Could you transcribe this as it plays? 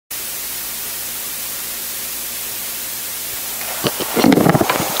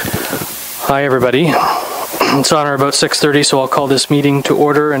Hi, everybody. It's on or about 6:30, so I'll call this meeting to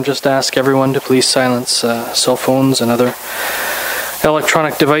order and just ask everyone to please silence cell phones and other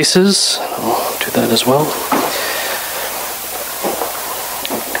electronic devices. I'll do that as well.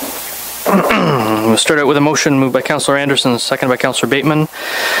 We'll start out with a motion moved by Councillor Anderson, seconded by Councillor Bateman.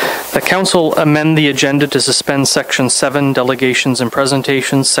 The Council amend the agenda to suspend Section 7, Delegations and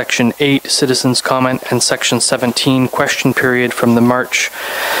Presentations, Section 8, Citizens' Comment, and Section 17, Question Period from the March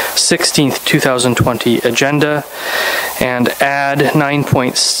 16th, 2020 agenda, and add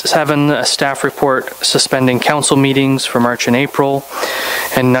 9.7, a staff report suspending council meetings for March and April,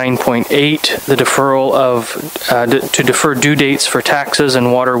 and 9.8, the deferral of, to defer due dates for taxes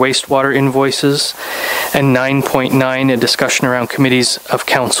and water wastewater invoices, and 9.9, a discussion around committees of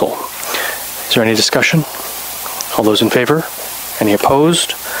council. Is there any discussion? All those in favor? Any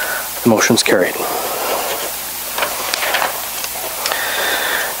opposed? The motion's carried.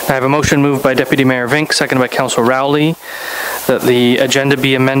 I have a motion moved by Deputy Mayor Vink, seconded by Councillor Rowley, that the agenda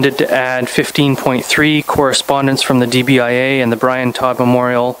be amended to add 15.3, correspondence from the DBIA and the Brian Todd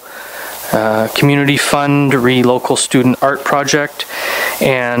Memorial Community Fund Local Student Art Project,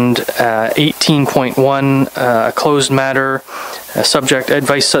 and 18.1, a closed matter,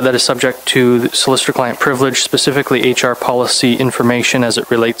 advice that is subject to solicitor-client privilege, specifically HR policy information as it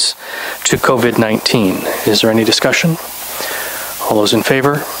relates to COVID-19. Is there any discussion? All those in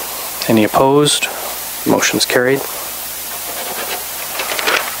favor? Any opposed? Motion's carried.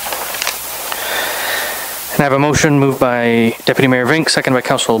 And I have a motion moved by Deputy Mayor Vink, seconded by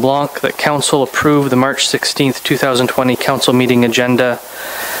Councillor LeBlanc, that Council approve the March 16th, 2020 Council meeting agenda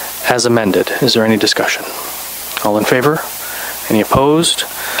as amended. Is there any discussion? All in favor? Any opposed?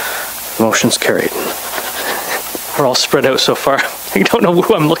 The motion's carried. We're all spread out so far. I don't know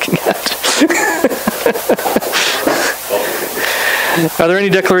who I'm looking at. Are there any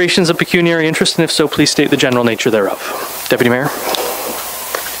declarations of pecuniary interest, and if so, please state the general nature thereof. Deputy Mayor.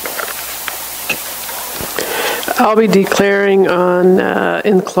 I'll be declaring on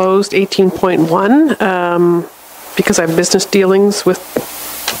enclosed 18.1 because I have business dealings with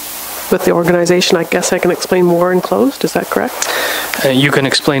the organization. I guess I can explain more in closed. Is that correct? You can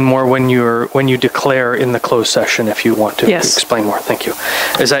explain more when you declare in the closed session if you want to. Yes. Explain more. Thank you.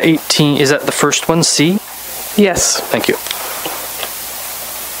 Is that 18? Is that the first one? C? Yes. Thank you.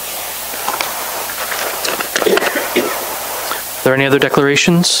 Are there any other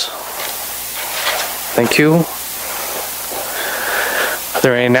declarations? Thank you. Are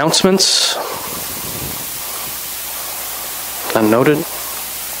there any announcements? None noted.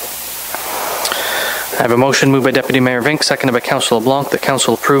 I have a motion moved by Deputy Mayor Vink, seconded by Councillor LeBlanc, that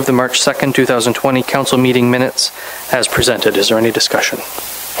Council approve the March 2nd, 2020 Council meeting minutes as presented. Is there any discussion?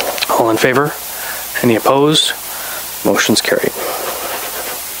 All in favor? Any opposed? Motion's carried.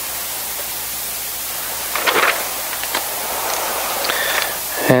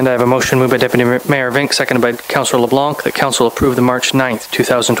 And I have a motion moved by Deputy Mayor Vink, seconded by Councillor LeBlanc, that Council approve the March 9th,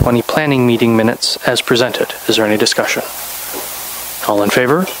 2020 planning meeting minutes as presented. Is there any discussion? All in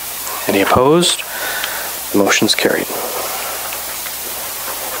favor? Any opposed? The motion's carried.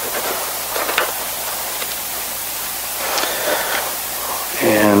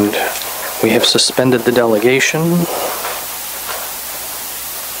 And we have suspended the delegation.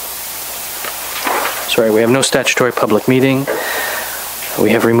 Sorry, we have no statutory public meeting.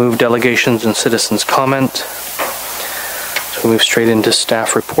 We have removed delegations and citizens' comment. So we move straight into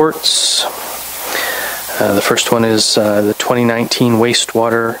staff reports. The first one is the 2019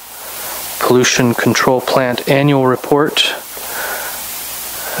 Wastewater Pollution Control Plant Annual Report.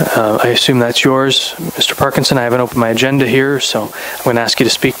 I assume that's yours, Mr. Parkinson. I haven't opened my agenda here, so I'm going to ask you to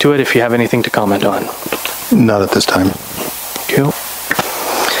speak to it if you have anything to comment on. Not at this time. Thank you.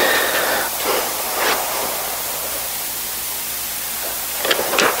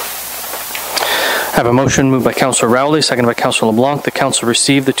 I have a motion moved by Councillor Rowley, seconded by Councillor LeBlanc. The Council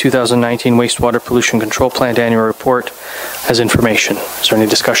received the 2019 Wastewater Pollution Control Plant Annual Report as information. Is there any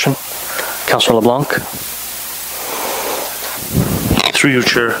discussion? Councillor LeBlanc. Through you,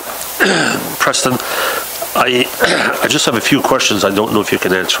 Chair. Preston, I just have a few questions I don't know if you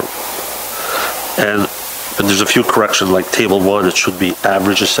can answer. But there's a few corrections, like table 1, it should be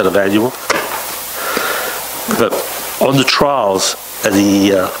average instead of annual. But on the trials,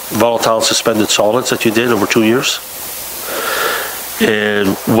 the volatile suspended solids that you did over 2 years,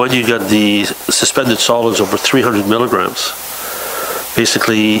 and when you got the suspended solids over 300 milligrams,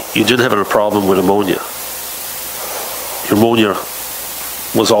 basically you didn't have a problem with ammonia. Your ammonia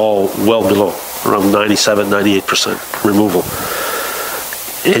was all well below, around 97, 98% removal.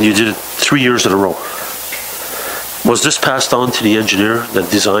 And you did it 3 years in a row. Was this passed on to the engineer that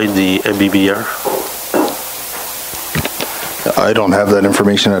designed the MBBR? I don't have that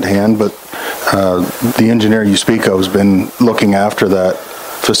information at hand, but the engineer you speak of has been looking after that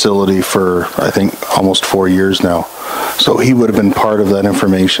facility for, I think, almost 4 years now. So he would have been part of that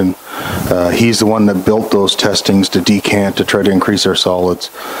information. He's the one that built those testings to decant to try to increase our solids.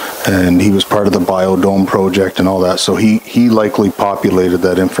 And he was part of the biodome project and all that. So he likely populated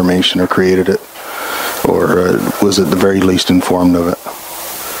that information or created it, or was at the very least informed of it.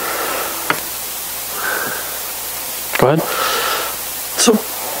 Go ahead. So,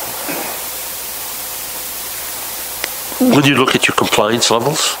 when you look at your compliance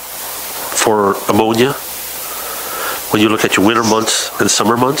levels for ammonia, when you look at your winter months and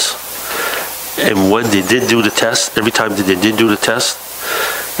summer months, and when they did do the test, every time that they did do the test,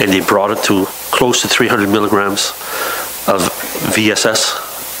 and they brought it to close to 300 milligrams of VSS,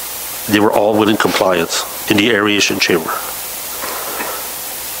 they were all within compliance in the aeration chamber.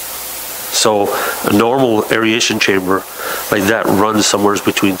 So a normal aeration chamber like that runs somewhere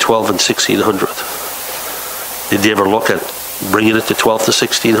between 12 and 1600. Did they ever look at bringing it to 12 to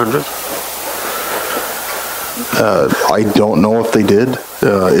 1600? I don't know if they did.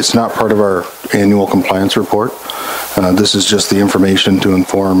 It's not part of our annual compliance report. This is just the information to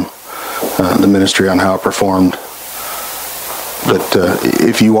inform the ministry on how it performed. But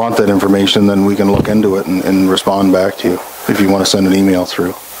if you want that information, then we can look into it and respond back to you if you want to send an email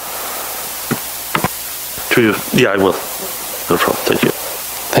through. Yeah, I will. No problem. Thank you.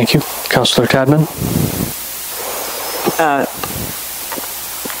 Thank you. Councillor Tadman?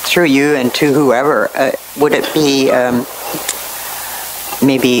 Through you and to whoever, would it be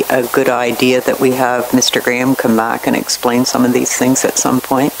maybe a good idea that we have Mr. Graham come back and explain some of these things at some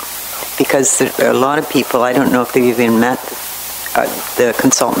point? Because there are a lot of people, I don't know if they've even met the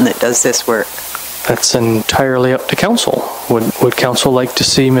consultant that does this work. That's entirely up to council. Would council like to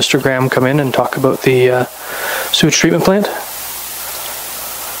see Mr. Graham come in and talk about the sewage treatment plant?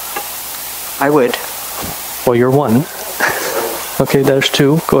 I would. Well, you're one. Okay, there's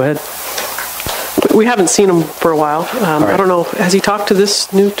two. Go ahead. We haven't seen him for a while. I don't know, has he talked to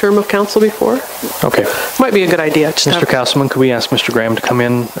this new term of council before? Okay. Might be a good idea. Just Mr. Castleman, could we ask Mr. Graham to come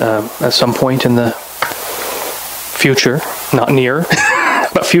in at some point in the future, not near,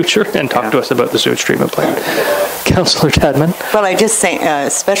 but future, and talk to us about the sewage treatment plant? Councillor Tadman? Well, I just think,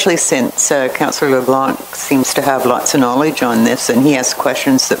 especially since Councillor LeBlanc seems to have lots of knowledge on this, and he has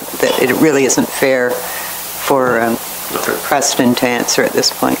questions that it really isn't fair for Preston to answer at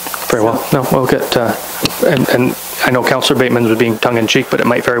this point. Very well. No, we'll get, and I know Councillor Bateman was being tongue-in-cheek, but it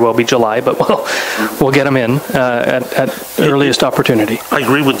might very well be July, but we'll get him in at earliest opportunity. I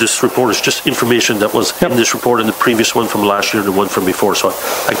agree with this report. It's just information that was in this report and the previous one from last year and the one from before, so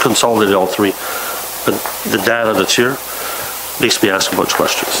I consolidated all three. But the data that's here makes me ask a bunch of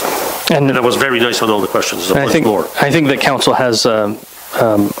questions. And it was very nice on all the questions. I think that council has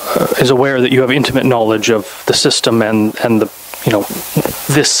is aware that you have intimate knowledge of the system and the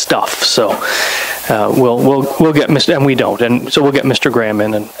this stuff. So we'll get Mr. and we don't, and so we'll get Mr. Graham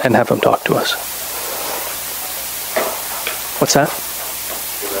in and have him talk to us. What's that?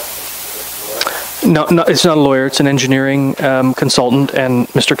 No, it's not a lawyer. It's an engineering consultant, and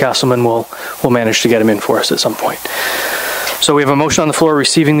Mr. Castleman will manage to get him in for us at some point. So we have a motion on the floor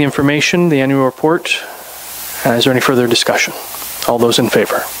receiving the information, the annual report. Is there any further discussion? All those in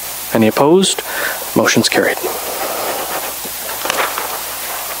favor? Any opposed? Motion's carried.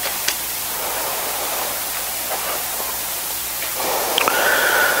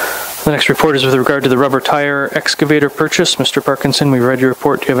 The next report is with regard to the rubber tire excavator purchase. Mr. Parkinson, we read your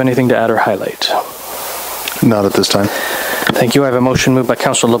report. Do you have anything to add or highlight? Not at this time. Thank you. I have a motion moved by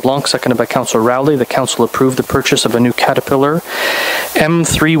Councillor LeBlanc, seconded by Councillor Rowley. The council approved the purchase of a new Caterpillar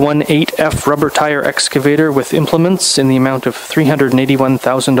M318F rubber tire excavator with implements in the amount of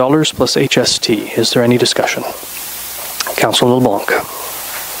 $381,000 plus HST. Is there any discussion? Councillor LeBlanc.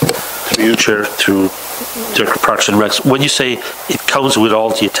 To you, Chair, to Director Parks and Recs. When you say it comes with all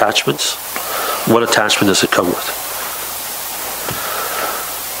the attachments, what attachment does it come with?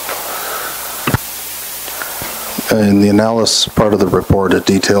 In the analysis part of the report, it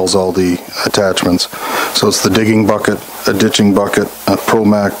details all the attachments. So it's the digging bucket, a ditching bucket, a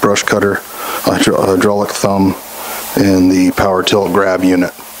ProMac brush cutter, a hydraulic thumb, and the power tilt grab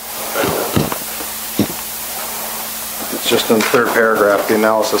unit. It's just in the third paragraph, the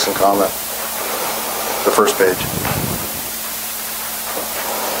analysis and comment, the first page.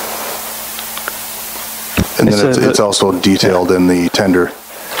 And then it's also detailed in the tender.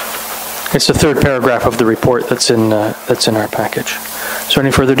 It's the third paragraph of the report that's in our package. Is there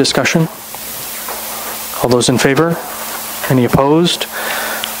any further discussion? All those in favor? Any opposed?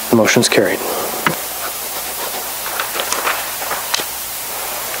 The motion's carried.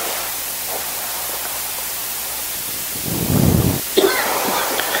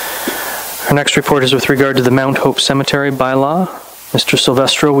 Our next report is with regard to the Mount Hope Cemetery bylaw. Mr.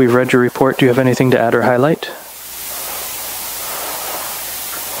 Silvestro, we've read your report. Do you have anything to add or highlight?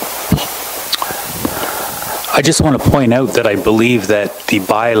 I just want to point out that I believe that the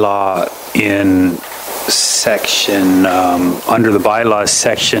bylaw in section, under the bylaws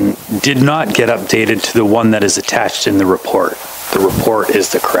section, did not get updated to the one that is attached in the report. The report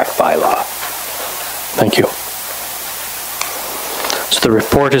is the correct bylaw. Thank you. So the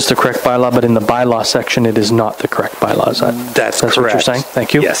report is the correct bylaw, but in the bylaw section, it is not the correct bylaw. That's correct. What you're saying?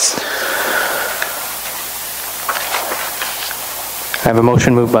 Thank you. Yes. I have a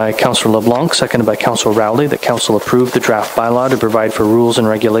motion moved by Councillor LeBlanc, seconded by Councillor Rowley, that Council approve the draft bylaw to provide for rules and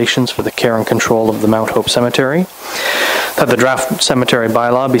regulations for the care and control of the Mount Hope Cemetery, that the draft cemetery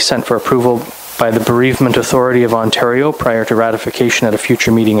bylaw be sent for approval by the Bereavement Authority of Ontario prior to ratification at a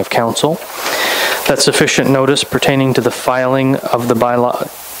future meeting of Council, that sufficient notice pertaining to the filing of the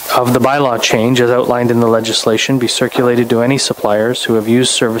bylaw change as outlined in the legislation be circulated to any suppliers who have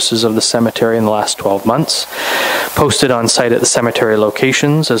used services of the cemetery in the last 12 months, posted on site at the cemetery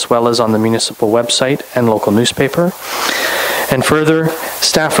locations as well as on the municipal website and local newspaper. And further,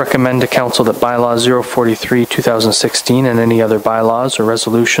 staff recommend to Council that bylaw 043/2016 and any other bylaws or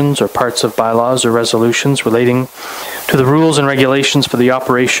resolutions or parts of bylaws or resolutions relating to the rules and regulations for the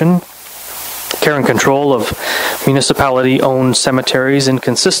operation, care and control of municipality-owned cemeteries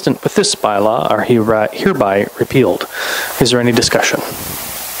inconsistent with this bylaw are hereby repealed. Is there any discussion?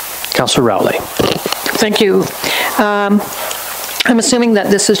 Councillor Rowley. Thank you. I'm assuming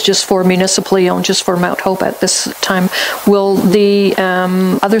that this is just for municipally owned, just for Mount Hope at this time. Will the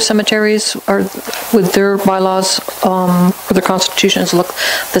other cemeteries, or with their bylaws or their constitutions, look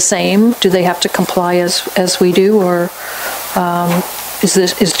the same? Do they have to comply as we do, or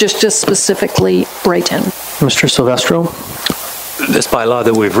is just specifically Brayton? Mr. Silvestro? This bylaw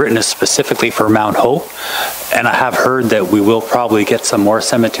that we've written is specifically for Mount Hope, and I have heard that we will probably get some more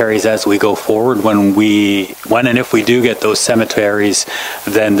cemeteries as we go forward. When and if we do get those cemeteries,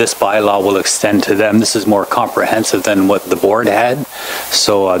 then this bylaw will extend to them. This is more comprehensive than what the board had,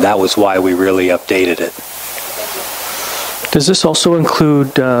 so that was why we really updated it. Does this also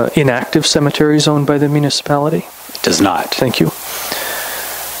include inactive cemeteries owned by the municipality? It does not. Thank you.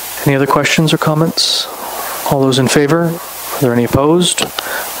 Any other questions or comments? All those in favor? Are there any opposed?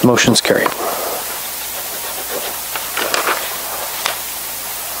 The motion's carried.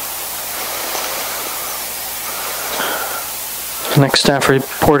 The next staff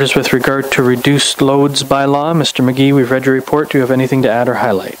report is with regard to reduced loads bylaw. Mr. McGee, we've read your report. Do you have anything to add or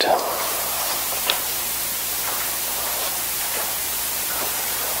highlight?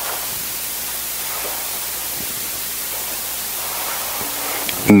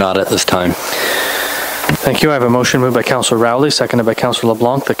 Not at this time. Thank you. I have a motion moved by Councillor Rowley, seconded by Councillor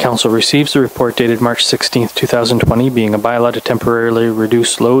LeBlanc, that Council receives the report dated March 16th, 2020, being a bylaw to temporarily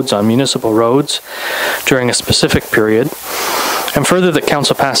reduce loads on municipal roads during a specific period, and further that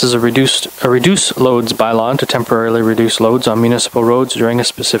Council passes a reduce loads bylaw to temporarily reduce loads on municipal roads during a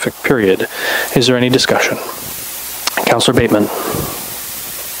specific period. Is there any discussion? Councillor Bateman.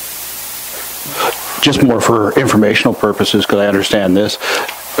 Just more for informational purposes, because I understand this.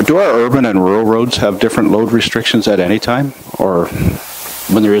 Do our urban and rural roads have different load restrictions at any time? Or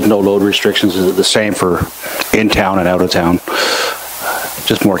when there is no load restrictions, is it the same for in town and out of town?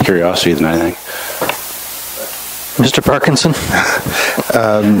 Just more curiosity than anything. Mr. Parkinson?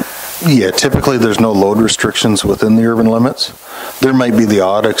 Yeah, typically there's no load restrictions within the urban limits. There might be the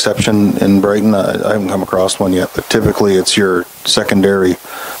odd exception in Brighton. I haven't come across one yet, but typically it's your secondary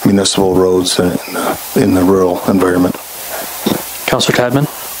municipal roads in the rural environment. Councillor Tadman?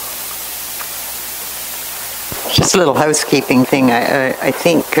 Just a little housekeeping thing. I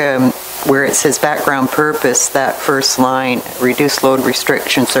think where it says background purpose, that first line, reduced load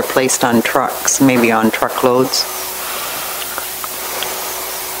restrictions are placed on trucks, maybe on truckloads.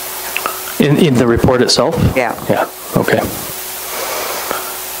 In the report itself? Yeah. Yeah, okay.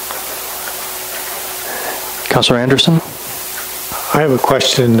 Councillor Anderson? I have a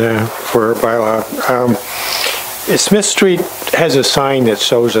question for bylaw. Smith Street has a sign that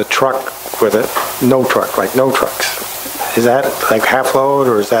shows a truck with it, no truck, like no trucks. Is that like half load,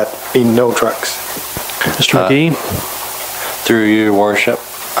 or is that mean no trucks? Mr. McGee? Through your worship,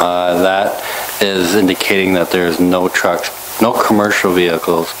 that is indicating that there's no trucks, no commercial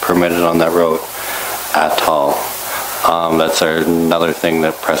vehicles permitted on that road at all. That's another thing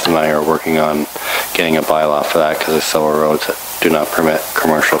that Preston and I are working on, getting a bylaw for that, because there's several roads that do not permit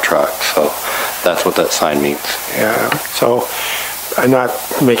commercial trucks. So that's what that sign means. Yeah, so I'm not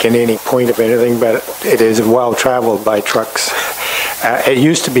making any point of anything, but it is well traveled by trucks. It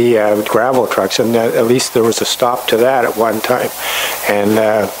used to be gravel trucks, and at least there was a stop to that at one time, and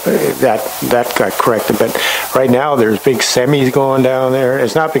that got corrected. But right now, there's big semis going down there.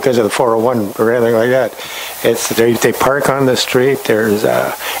 It's not because of the 401 or anything like that. It's they park on the street. There's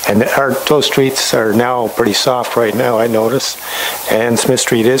those streets are now pretty soft right now, I notice, and Smith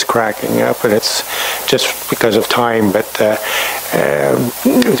Street is cracking up, and it's just because of time. But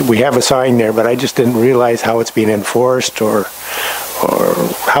we have a sign there, but I just didn't realize how it's being enforced or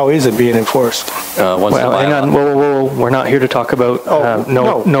how is it being enforced? Well, hang on. Whoa. We're not here to talk about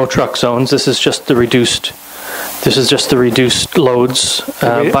no truck zones. This is just the reduced. This is just the reduced loads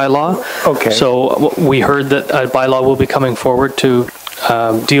bylaw. Okay. So we heard that a bylaw will be coming forward to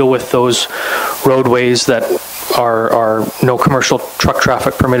deal with those roadways that are no commercial truck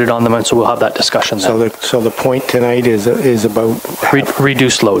traffic permitted on them, and so we'll have that discussion then. So the point tonight is about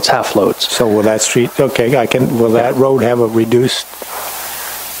reduced loads, half loads. So will that street? Okay, will that road have a reduced?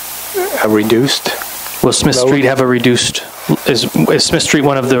 Will Smith Street have a reduced? Is Smith Street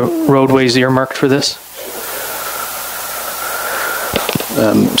one of the roadways earmarked for this?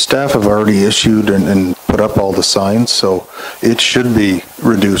 Staff have already issued and put up all the signs, so it should be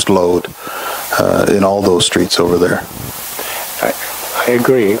reduced load in all those streets over there. I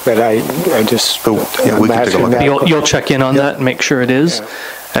agree, but I just we can take a look at it. You'll check in on that and make sure it is. Yeah.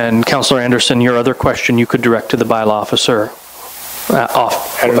 And Councillor Anderson, your other question you could direct to the bylaw officer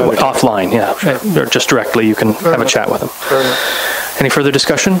offline, yeah, or just directly. You can have a chat with him. Any further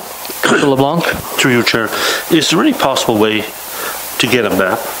discussion, Councillor LeBlanc? Through your chair, is there any possible way to get a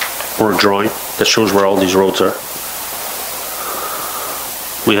map or a drawing that shows where all these roads are?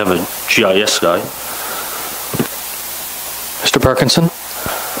 We have a GIS guy. Mr. Parkinson?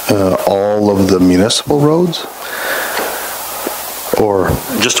 All of the municipal roads? Or?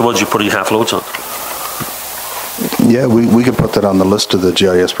 Just the ones you're putting half loads on? Yeah, we could put that on the list of the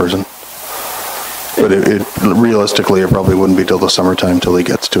GIS person. But realistically, it probably wouldn't be till the summertime till he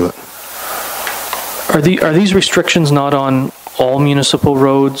gets to it. Are these restrictions not on all municipal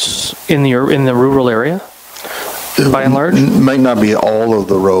roads in the rural area, by and large? It might not be all of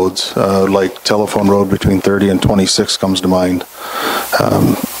the roads, like Telephone Road between 30 and 26 comes to mind.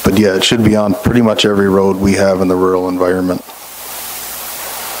 But yeah, it should be on pretty much every road we have in the rural environment.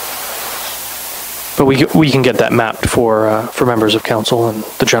 But we can get that mapped for members of council and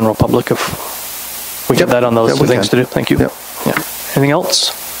the general public if we get that on the list of things to do. Thank you. Yep. Yeah. Anything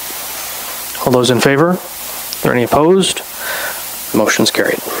else? All those in favor? Are there any opposed? Motion's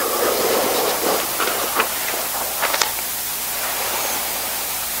carried.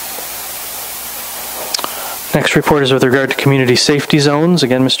 Next report is with regard to community safety zones.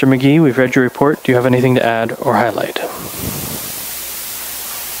 Again, Mr. McGee, we've read your report. Do you have anything to add or highlight?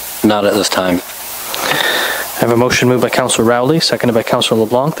 Not at this time. I have a motion moved by Councillor Rowley, seconded by Councillor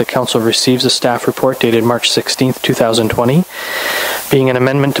LeBlanc, that Council receives a staff report dated March 16th, 2020, being an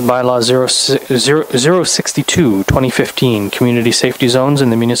amendment to Bylaw 062-2015, Community Safety Zones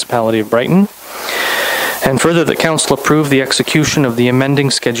in the Municipality of Brighton. And further, that Council approve the execution of the amending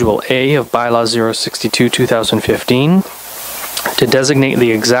Schedule A of Bylaw 062-2015 to designate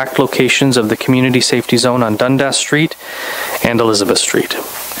the exact locations of the Community Safety Zone on Dundas Street and Elizabeth Street.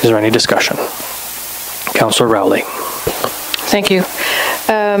 Is there any discussion? Councillor Rowley. Thank you.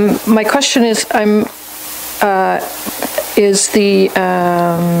 My question is, the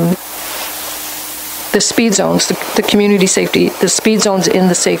speed zones, the community safety, the speed zones in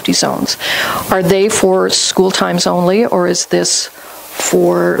the safety zones, are they for school times only, or is this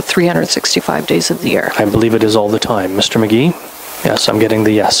for 365 days of the year? I believe it is all the time. Mr. McGee? Yes, I'm getting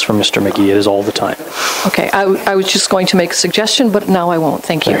the yes from Mr. McGee. It is all the time. Okay, I was just going to make a suggestion, but now I won't.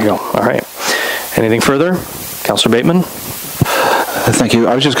 Thank you. There you go. All right. Anything further? Councillor Bateman? Thank you.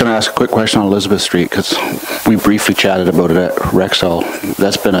 I was just going to ask a quick question on Elizabeth Street, because we briefly chatted about it at Rexall.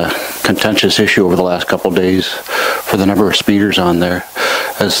 That's been a contentious issue over the last couple of days for the number of speeders on there.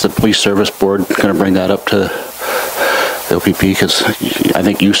 Is the Police Service Board going to bring that up to the OPP? Because I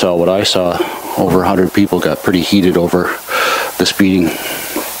think you saw what I saw. Over 100 people got pretty heated over the speeding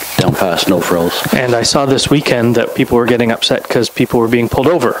down past No Frills. And I saw this weekend that people were getting upset because people were being pulled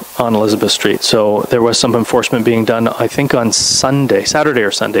over on Elizabeth Street. So there was some enforcement being done, I think on Saturday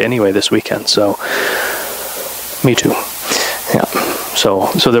or Sunday anyway, this weekend. So, me too. Yeah. So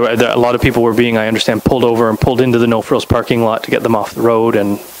there were a lot of people were being, I understand, pulled over and pulled into the No Frills parking lot to get them off the road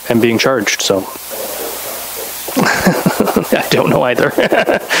and being charged. So. I don't know either.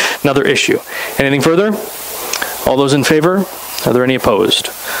 Another issue. Anything further? All those in favor? Are there any opposed?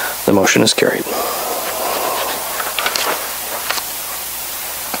 The motion is carried.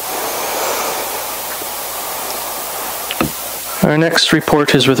 Our next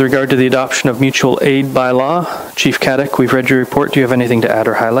report is with regard to the adoption of mutual aid bylaw. Chief Caddick, we've read your report. Do you have anything to add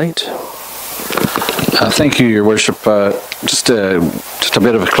or highlight? Thank you, Your Worship. Just a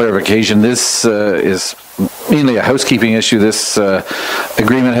bit of a clarification. This is mainly a housekeeping issue. This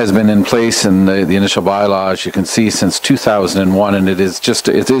agreement has been in place in the initial bylaw, as you can see, since 2001, and it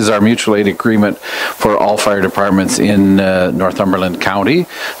is our mutual aid agreement for all fire departments in Northumberland County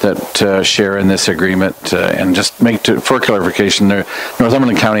that share in this agreement. And just for clarification,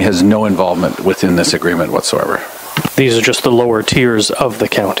 Northumberland County has no involvement within this agreement whatsoever. These are just the lower tiers of the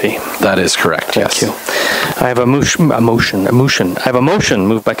county. That is correct, Thank yes. you. I have a motion. I have a motion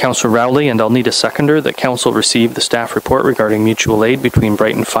moved by Councillor Rowley, and I'll need a seconder, that Council receive the staff report regarding mutual aid between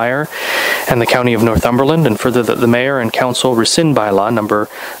Brighton Fire and the County of Northumberland, and further that the Mayor and Council rescind bylaw number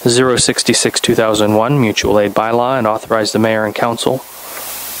 066/2001, mutual aid bylaw, and authorize the Mayor and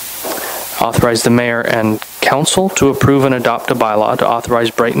Council to approve and adopt a bylaw to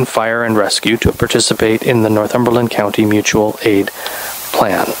authorize Brighton Fire and Rescue to participate in the Northumberland County Mutual Aid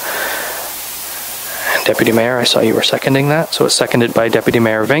Plan. And Deputy Mayor, I saw you were seconding that, so it's seconded by Deputy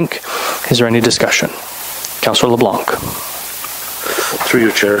Mayor Vink. Is there any discussion? Councillor LeBlanc. Through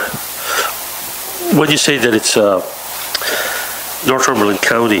your chair. When you say that it's Northumberland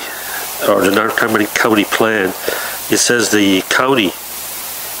County, or the Northumberland County plan, it says the county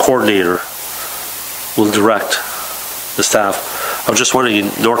coordinator will direct the staff. I was just wondering,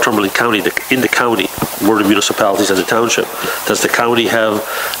 in Northumberland County, in the county, we're the municipalities and the township, does the county have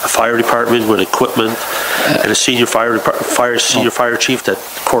a fire department with equipment and a senior fire chief that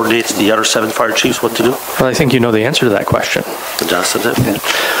coordinates the other 7 fire chiefs what to do? Well, I think you know the answer to that question.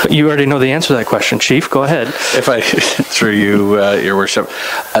 But you already know the answer to that question, Chief. Go ahead. If I, through you, Your Worship,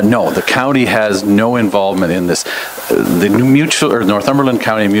 no, the county has no involvement in this. The Northumberland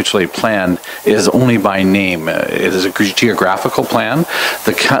County Mutual Aid Plan is only by name. It is a geographical plan.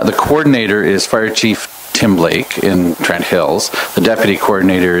 The coordinator is Fire Chief Tim Blake in Trent Hills. The deputy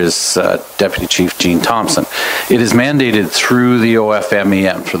coordinator is Deputy Chief Gene Thompson. It is mandated through the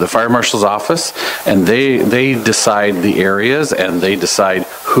OFMEM, through the Fire Marshal's office, and they decide the areas and they decide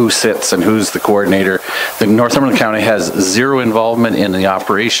who sits and who's the coordinator. The Northumberland County has zero involvement in the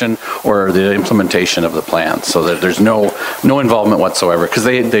operation or the implementation of the plan, so that there's no involvement whatsoever, because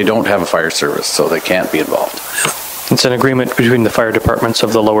they don't have a fire service, so they can't be involved. It's an agreement between the fire departments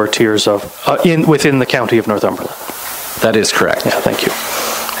of the lower tiers of within the county of Northumberland. That is correct. Yeah, thank you.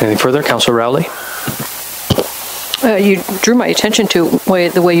 Anything further, Councillor Rowley? You drew my attention to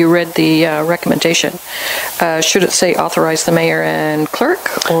the way you read the recommendation. Should it say authorize the mayor and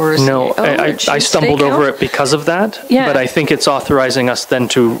clerk, or no? I stumbled over it because of that. Yeah. But I think it's authorizing us then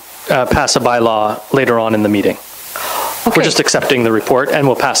to pass a bylaw later on in the meeting. Okay. We're just accepting the report, and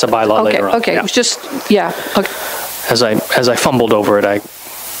we'll pass a bylaw later on. Okay. Yeah. It was just Okay. As I fumbled over it, I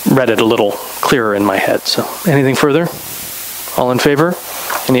read it a little clearer in my head. So, anything further? All in favor?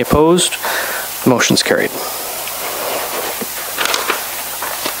 Any opposed? The motion's carried.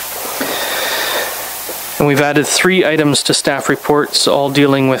 And we've added 3 items to staff reports, all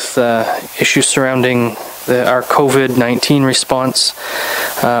dealing with issues surrounding our COVID-19 response.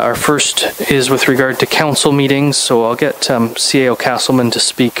 Our first is with regard to council meetings, so I'll get CAO Castleman to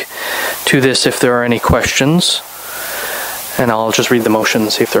speak to this if there are any questions. And I'll just read the motion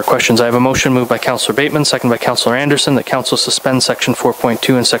and see if there are questions. I have a motion moved by Councillor Bateman, seconded by Councillor Anderson, that Council suspend Section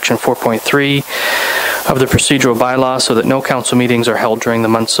 4.2 and Section 4.3 of the procedural bylaw so that no council meetings are held during the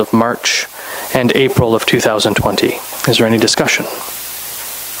months of March and April of 2020. Is there any discussion?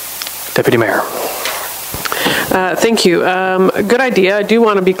 Deputy Mayor. Thank you. Good idea. I do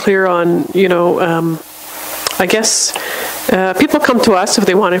want to be clear on, I guess people come to us if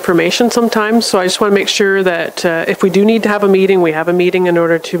they want information sometimes, so I just want to make sure that if we do need to have a meeting, we have a meeting in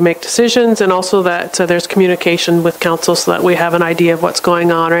order to make decisions, and also that there's communication with council so that we have an idea of what's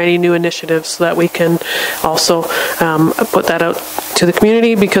going on or any new initiatives, so that we can also put that out to the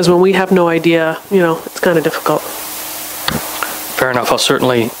community, because when we have no idea, it's kind of difficult. Fair enough. I'll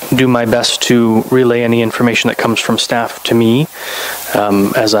certainly do my best to relay any information that comes from staff to me,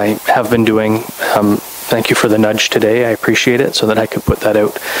 as I have been doing. Thank you for the nudge today. I appreciate it, so that I could put that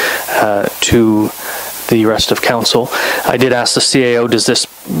out to the rest of council. I did ask the CAO, does this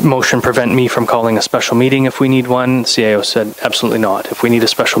motion prevent me from calling a special meeting if we need one? The CAO said absolutely not. If we need a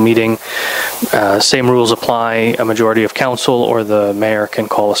special meeting, same rules apply. A majority of council or the mayor can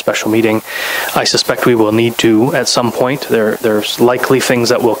call a special meeting. I suspect we will need to at some point. There's likely things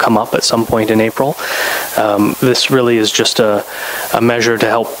that will come up at some point in April. This really is just a measure to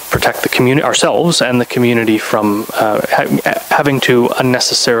help protect the community, ourselves and the community from having to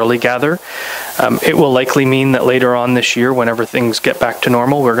unnecessarily gather. It will likely mean that later on this year, whenever things get back to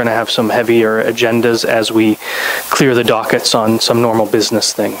normal, we're going to have some heavier agendas as we clear the dockets on some normal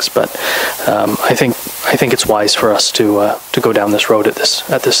business things. But I think it's wise for us to go down this road at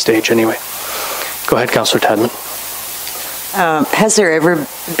this stage anyway. Go ahead, Councillor Tadman. Has there ever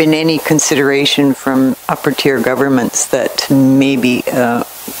been any consideration from upper tier governments that maybe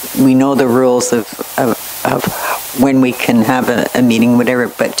we know the rules of when we can have a meeting, whatever,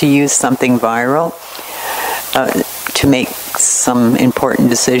 but to use something viral to make some important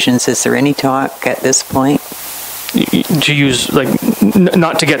decisions? Is there any talk at this point? To use, like,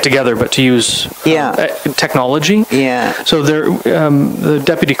 not to get together, but to use technology? Yeah. So the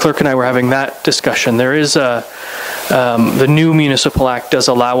deputy clerk and I were having that discussion. There is the new municipal act does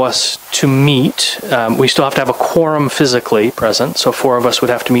allow us to meet. We still have to have a quorum physically present, so 4 of us would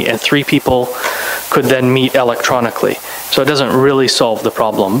have to meet, and 3 people could then meet electronically. So it doesn't really solve the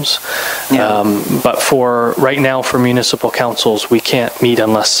problems. Yeah. But for right now, for municipal councils, we can't meet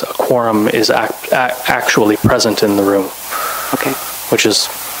unless a quorum is actually present in the room. Okay. Which is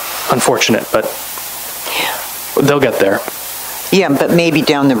unfortunate, but they'll get there. Yeah, but maybe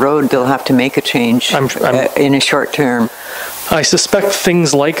down the road they'll have to make a change in a short term. I suspect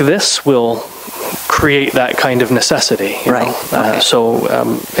things like this will create that kind of necessity. Right. Okay. So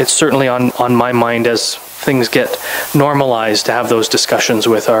it's certainly on my mind as things get normalized to have those discussions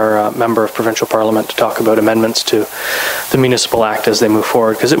with our member of provincial parliament to talk about amendments to the municipal act as they move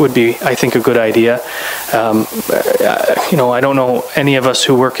forward, because it would be, I think, a good idea. I don't know any of us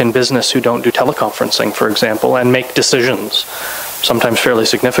who work in business who don't do teleconferencing, for example, and make decisions, sometimes fairly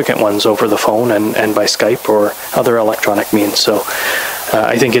significant ones, over the phone and by Skype or other electronic means. So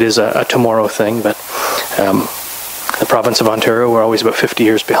I think it is a tomorrow thing, but the province of Ontario, we're always about 50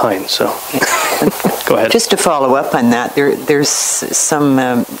 years behind, so go ahead. Just to follow up on that, there's some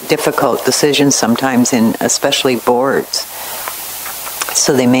difficult decisions sometimes in especially boards.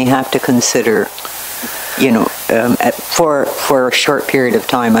 So they may have to consider, for a short period of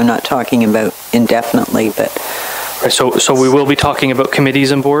time. I'm not talking about indefinitely, but... Right, so we will be talking about committees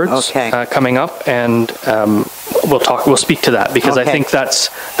and boards coming up, and we'll speak to that, because I think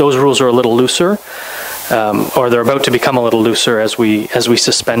those rules are a little looser. Or they're about to become a little looser as we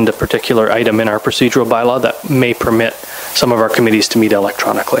suspend a particular item in our procedural bylaw that may permit some of our committees to meet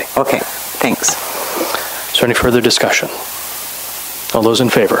electronically. Okay, thanks. Is there any further discussion? All those in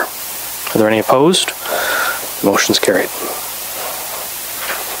favor? Are there any opposed? Motion's carried.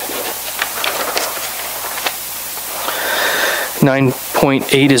 Nine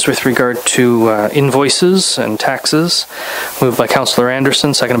 9.8 is with regard to invoices and taxes. Moved by Councillor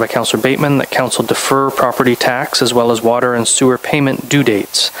Anderson, seconded by Councillor Bateman, that Council defer property tax as well as water and sewer payment due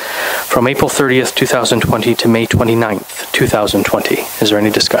dates from April 30th, 2020 to May 29th, 2020. Is there any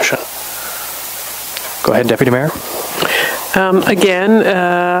discussion? Go ahead, Deputy Mayor. Again,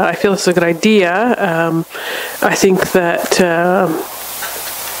 I feel it's a good idea. I think that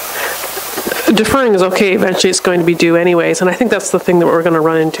deferring is okay. Eventually it's going to be due anyways, and I think that's the thing that we're going to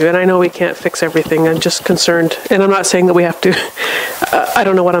run into. And I know we can't fix everything. I'm just concerned, and I'm not saying that we have to. I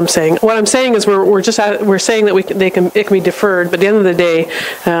don't know what I'm saying. What I'm saying is we're saying that it can be deferred, but at the end of the day,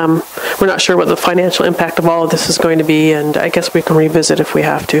 we're not sure what the financial impact of all of this is going to be, and I guess we can revisit if we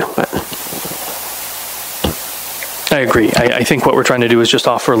have to. But I agree. I think what we're trying to do is just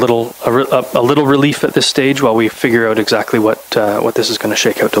offer a little relief at this stage while we figure out exactly what this is going to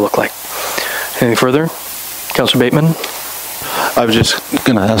shake out to look like. Anything further? Councillor Bateman? I was just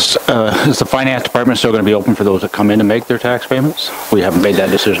going to ask, is the finance department still going to be open for those that come in to make their tax payments? We haven't made that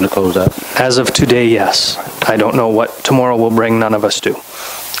decision to close that. As of today, yes. I don't know what tomorrow will bring. None of us do.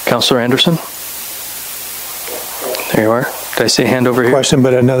 Councillor Anderson? There you are. Did I see a hand over here? Question,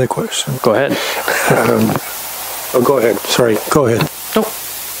 but another question. Go ahead. Go ahead. Sorry, go ahead. No.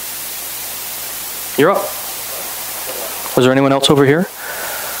 You're up. Was there anyone else over here?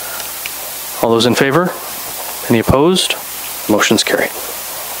 All those in favor? Any opposed? Motion's carried.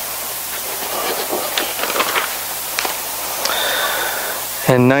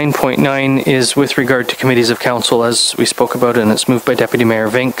 And 9.9 is with regard to committees of council, as we spoke about, and it's moved by Deputy Mayor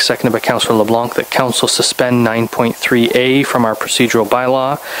Vink, seconded by Councillor LeBlanc, that council suspend 9.3A from our procedural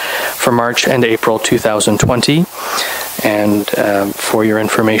bylaw for March and April 2020. And for your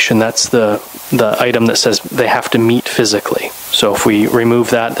information, that's the item that says they have to meet physically. So if we remove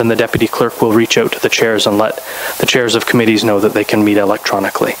that, then the deputy clerk will reach out to the chairs and let the chairs of committees know that they can meet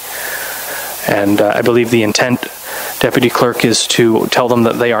electronically. And I believe the intent, deputy clerk, is to tell them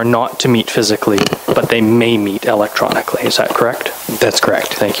that they are not to meet physically, but they may meet electronically. Is that correct? That's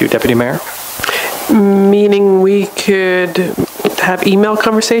correct. Thank you. Deputy Mayor? Meaning we could have email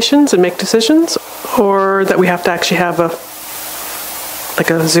conversations and make decisions, or that we have to actually have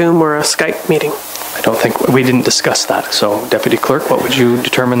a Zoom or a Skype meeting? I don't think, we didn't discuss that. So Deputy Clerk, what would you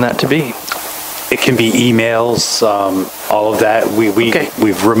determine that to be? It can be emails, all of that.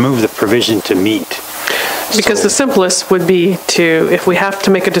 We've removed the provision to meet. Because the simplest would be to, if we have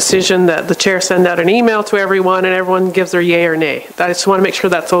to make a decision, that the chair send out an email to everyone and everyone gives their yay or nay. I just want to make sure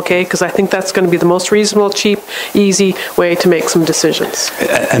that's okay, because I think that's going to be the most reasonable, cheap, easy way to make some decisions.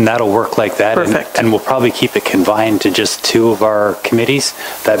 And that'll work like that. Perfect. And we'll probably keep it confined to just 2 of our committees,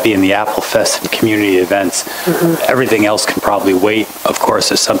 that being the Apple Fest and community events. Everything else can probably wait. Of course,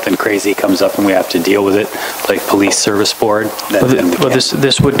 if something crazy comes up and we have to deal with it, like Police Service Board.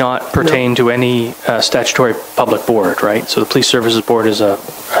 This would not pertain to any statutory public board, right? So the Police Services Board is a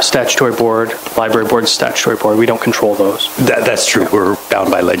statutory board, Library Board is a statutory board. We don't control those. That's true. We're bound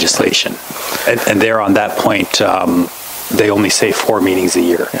by legislation. And they're on that point, they only say 4 meetings a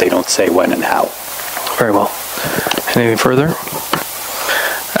year. They don't say when and how. Very well. Anything further?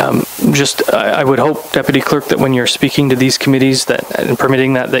 I would hope, Deputy Clerk, that when you're speaking to these committees and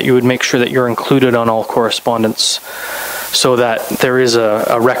permitting that you would make sure that you're included on all correspondence, so that there is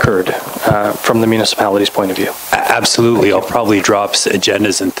a record from the municipality's point of view. Absolutely. I'll probably drop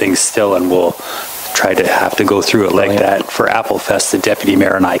agendas and things still, and we'll try to have to go through it like that. For Apple Fest, the Deputy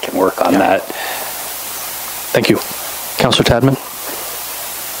Mayor and I can work on that. Thank you. Councillor Tadman?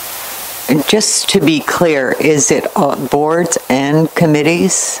 Just to be clear, is it boards and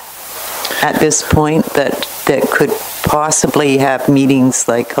committees at this point that could possibly have meetings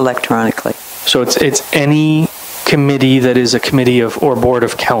like electronically? So it's any committee that is a committee of or board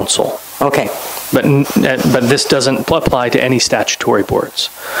of council. Okay. But this doesn't apply to any statutory boards.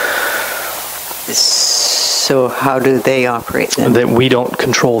 So how do they operate then? That we don't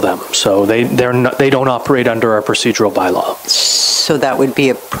control them. So they don't operate under our procedural bylaw. So that would be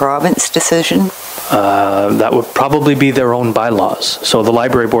a province decision? That would probably be their own bylaws. So the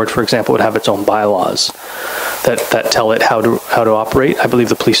library board, for example, would have its own bylaws that tell it how to operate. I believe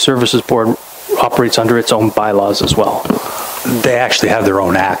the Police Services Board operates under its own bylaws as well. They actually have their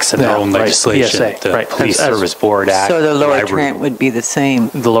own acts and their own legislation. The Police Service Board Act. So the Lower Trent would be the same?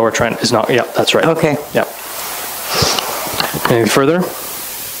 The Lower Trent is not, yeah, that's right. Okay. Yeah. Anything further?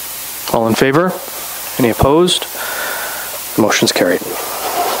 All in favor? Any opposed? The motion's carried.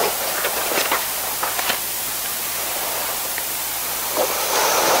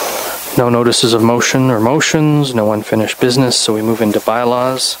 No notices of motion or motions, no unfinished business, so we move into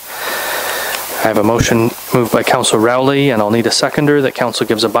bylaws. I have a motion moved by Councillor Rowley, and I'll need a seconder that Council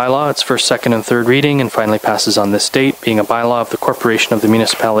gives a bylaw. It's first, second, and third reading, and finally passes on this date, being a bylaw of the Corporation of the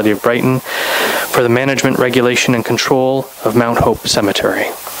Municipality of Brighton for the management, regulation, and control of Mount Hope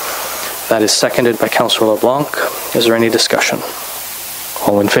Cemetery. That is seconded by Councillor LeBlanc. Is there any discussion?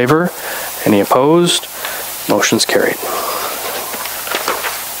 All in favor? Any opposed? Motion's carried.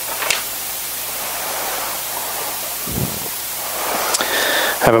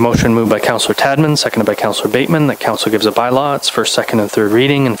 I have a motion moved by Councillor Tadman, seconded by Councillor Bateman, that Council gives a bylaw. It's first, second, and third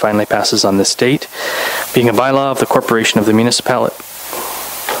reading, and finally passes on this date, being a bylaw of the Corporation of the Municipality.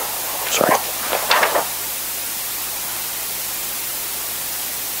 Sorry.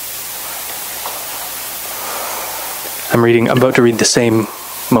 I'm about to read the same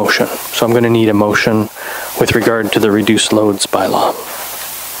motion, so I'm going to need a motion with regard to the reduced loads bylaw.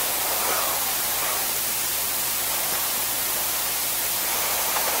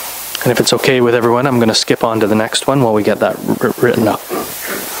 And if it's okay with everyone, I'm going to skip on to the next one while we get that written up.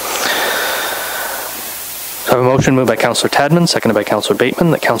 I have a motion moved by Councillor Tadman, seconded by Councillor Bateman,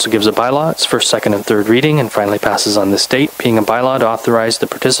 that Council gives a bylaw. It's first, second, and third reading, and finally passes on this date, being a bylaw to authorize the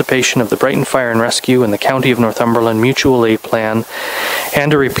participation of the Brighton Fire and Rescue in the County of Northumberland Mutual Aid Plan and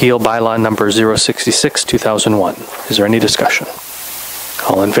to repeal bylaw number 066/2001. Is there any discussion?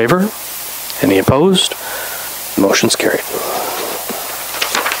 All in favor? Any opposed? The motion's carried.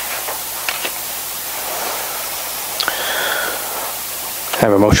 I I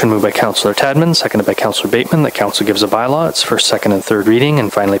have a motion moved by Councillor Tadman, seconded by Councillor Bateman, that council gives a bylaw its first, second, and third reading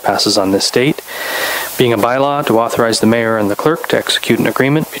and finally passes on this date. Being a bylaw to authorize the mayor and the clerk to execute an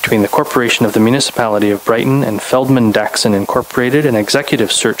agreement between the Corporation of the Municipality of Brighton and Feldman Daxon Incorporated, an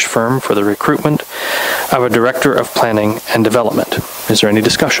executive search firm for the recruitment of a Director of Planning and Development. Is there any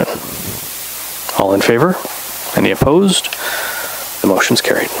discussion? All in favor? Any opposed? The motion's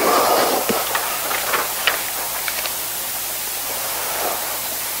carried.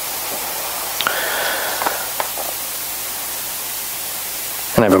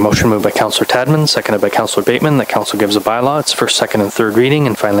 And I have a motion moved by Councillor Tadman, seconded by Councillor Bateman, that council gives a bylaw its first, second, and third reading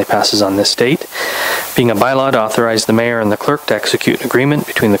and finally passes on this date. Being a bylaw to authorize the mayor and the clerk to execute an agreement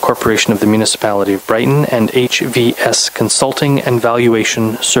between the Corporation of the Municipality of Brighton and HVS Consulting and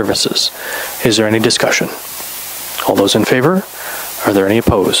Valuation Services. Is there any discussion? All those in favor? Are there any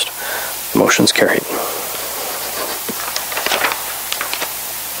opposed? The motion's carried.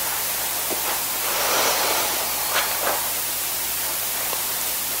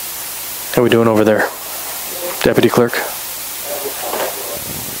 How are we doing over there, Deputy Clerk?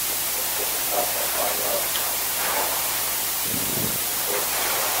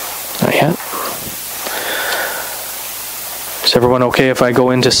 Not yet. Is everyone okay if I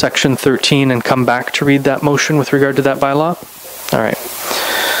go into section 13 and come back to read that motion with regard to that bylaw? All right.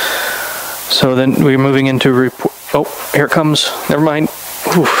 So then we're moving into report. Oh, here it comes. Never mind.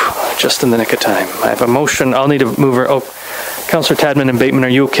 Oof, just in the nick of time. I have a motion. I'll need a mover. Oh, Councillor Tadman and Bateman, are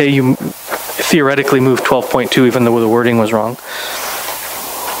you okay? You theoretically moved 12.2 even though the wording was wrong.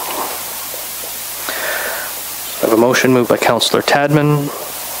 I have a motion moved by Councillor Tadman,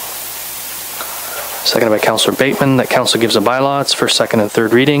 seconded by Councillor Bateman, that council gives a bylaw its first, second, and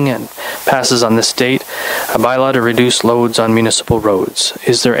third reading and passes on this date, a bylaw to reduce loads on municipal roads.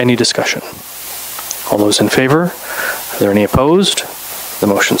 Is there any discussion? All those in favor? Are there any opposed? The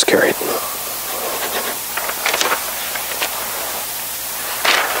motion's carried.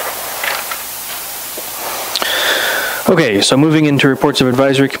 Okay, so moving into reports of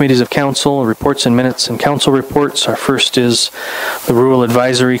advisory committees of council, reports and minutes and council reports. Our first is the Rural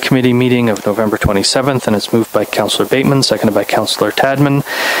Advisory Committee meeting of November 27th, and it's moved by Councillor Bateman, seconded by Councillor Tadman.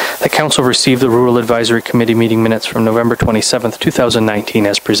 The council received the Rural Advisory Committee meeting minutes from November 27th, 2019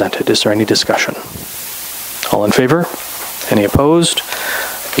 as presented. Is there any discussion? All in favor? Any opposed?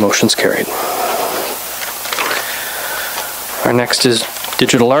 The motion's carried. Our next is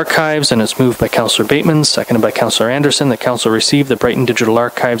Digital Archives, and it's moved by Councillor Bateman, seconded by Councillor Anderson. The council received the Brighton Digital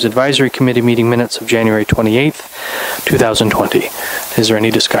Archives Advisory Committee meeting minutes of January 28th, 2020. Is there any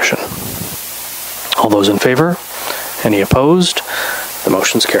discussion? All those in favor? Any opposed? The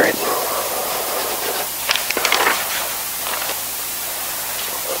motion's carried.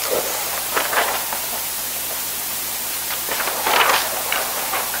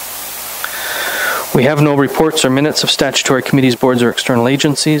 We have no reports or minutes of statutory committees, boards, or external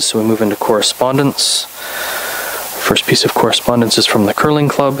agencies, so we move into correspondence. First piece of correspondence is from the Curling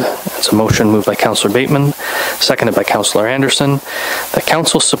Club. It's a motion moved by Councillor Bateman, seconded by Councillor Anderson. The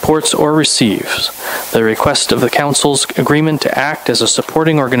council supports or receives the request of the council's agreement to act as a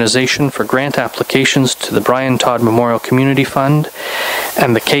supporting organization for grant applications to the Brian Todd Memorial Community Fund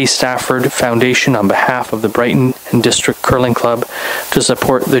and the Kay Stafford Foundation on behalf of the Brighton and District Curling Club to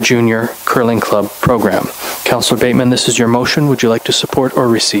support the Junior Curling Club program. Councillor Bateman, this is your motion. Would you like to support or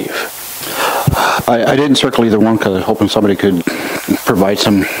receive? I didn't circle either one because I was hoping somebody could provide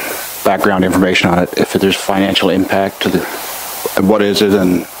some background information on it, if there's financial impact to the, what is it,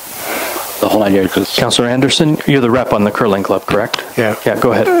 and the whole idea. Councillor Anderson, you're the rep on the Curling Club, correct? Yeah. Yeah,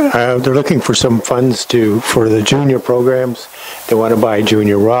 go ahead. They're looking for some funds for the junior programs. They want to buy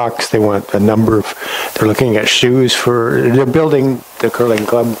junior rocks. They want a number of, they're looking at shoes they're building the Curling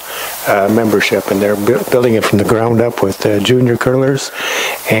Club membership, and they're building it from the ground up with junior curlers,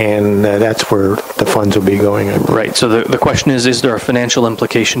 and that's where the funds will be going. Right, so the question is there a financial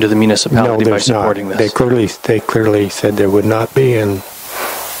implication to the municipality by supporting not. this? They clearly said there would not be, and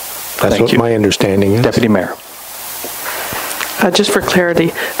that's what my understanding is. Deputy Mayor. Just for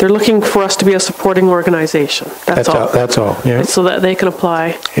clarity, they're looking for us to be a supporting organization. That's all. That's all, yeah. So that they can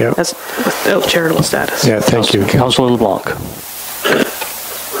apply as without charitable status. Yeah, thank you. Councillor LeBlanc.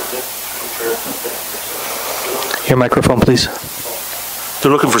 Your microphone, please.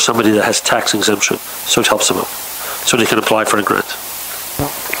 They're looking for somebody that has tax exemption, so it helps them out, so they can apply for the grant.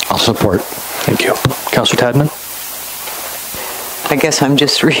 I'll support. Thank you. Councillor Tadman? I guess I'm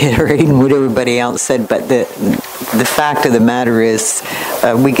just reiterating what everybody else said, but the fact of the matter is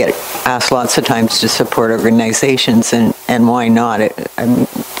we get asked lots of times to support organizations, and why not?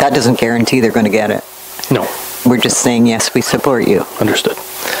 That doesn't guarantee they're going to get it. No. we're just saying, yes, we support you. Understood.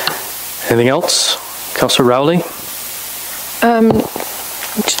 Anything else? Councillor Rowley?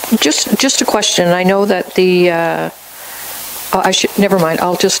 Just a question. I know that never mind.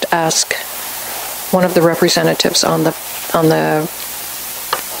 I'll just ask one of the representatives on the.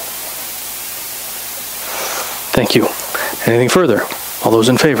 Thank you. Anything further? All those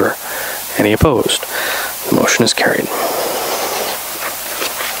in favor? Any opposed? The motion is carried.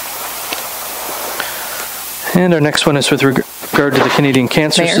 And our next one is with regard to the Canadian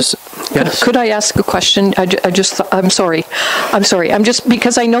Cancer Society. Yes. Could I ask a question? I'm sorry. I'm just,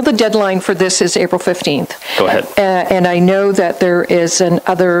 because I know the deadline for this is April 15th. Go ahead. And I know that there is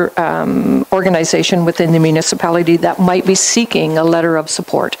another organization within the municipality that might be seeking a letter of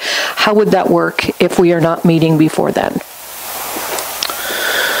support. How would that work if we are not meeting before then?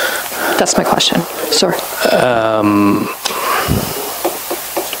 That's my question. Sorry.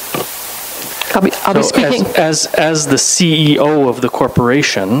 I'll be speaking. As the CEO of the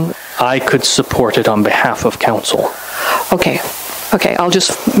corporation, I could support it on behalf of council. Okay. I'll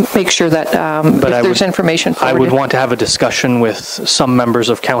just make sure that if there's information forwarded. I would want to have a discussion with some members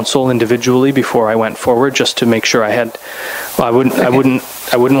of council individually before I went forward, just to make sure I had. Well, I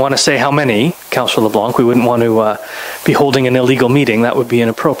wouldn't want to say how many, Councillor LeBlanc. We wouldn't want to be holding an illegal meeting. That would be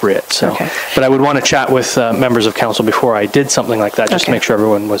inappropriate. So, but I would want to chat with members of council before I did something like that, just to make sure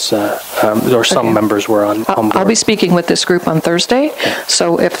everyone was, or some members were on board. I'll be speaking with this group on Thursday.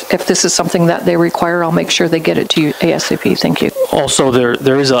 So if this is something that they require, I'll make sure they get it to you ASAP. Thank you. Also,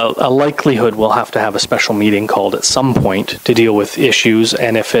 there is a likelihood we'll have to have a special meeting called at some point to deal with issues,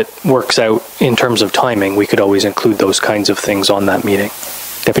 and if it works out in terms of timing, we could always include those kinds of things on that meeting.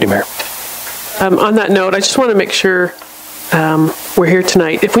 Deputy Mayor. On that note, I just want to make sure we're here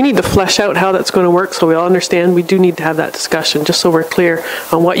tonight. If we need to flesh out how that's going to work so we all understand, we do need to have that discussion, just so we're clear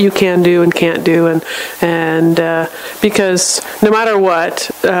on what you can do and can't do, and because no matter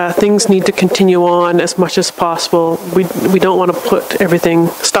what, things need to continue on as much as possible. We don't want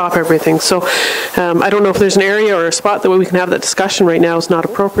to stop everything. So I don't know if there's an area or a spot that we can have that discussion right now is not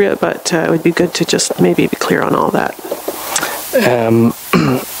appropriate, but it would be good to just maybe be clear on all that.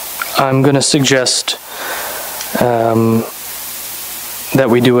 I'm going to suggest that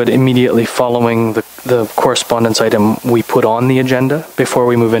we do it immediately following the correspondence item we put on the agenda before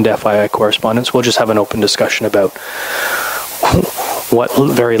we move into FII correspondence. We'll just have an open discussion about what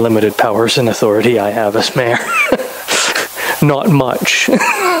very limited powers and authority I have as mayor. Not much.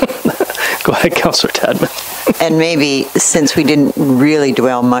 Go ahead, Councillor Tadman. And maybe, since we didn't really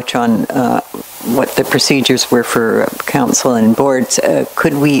dwell much on what the procedures were for council and boards,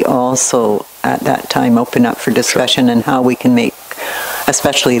 could we also at that time open up for discussion on how we can make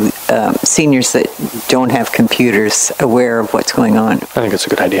especially seniors that don't have computers aware of what's going on? I think it's a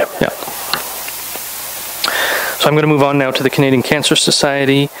good idea, yeah. So I'm going to move on now to the Canadian Cancer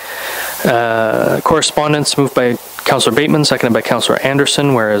Society. Correspondence moved by Councillor Bateman, seconded by Councillor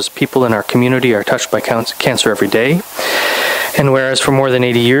Anderson, whereas people in our community are touched by cancer every day. And whereas for more than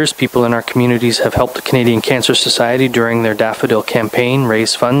 80 years, people in our communities have helped the Canadian Cancer Society during their Daffodil campaign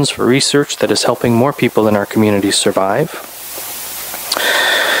raise funds for research that is helping more people in our communities survive.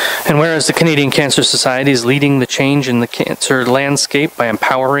 And whereas the Canadian Cancer Society is leading the change in the cancer landscape by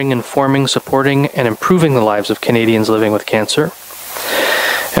empowering, informing, supporting, and improving the lives of Canadians living with cancer.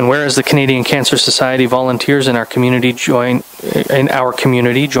 And whereas the Canadian Cancer Society volunteers in our community join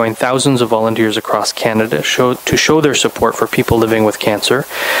thousands of volunteers across Canada to show their support for people living with cancer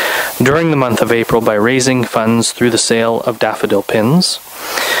during the month of April by raising funds through the sale of daffodil pins.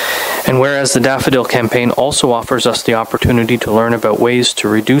 And whereas the Daffodil campaign also offers us the opportunity to learn about ways to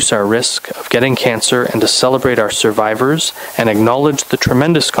reduce our risk of getting cancer and to celebrate our survivors and acknowledge the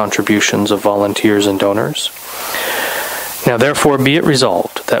tremendous contributions of volunteers and donors. Now therefore be it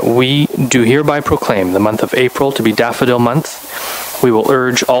resolved that we do hereby proclaim the month of April to be Daffodil Month. We will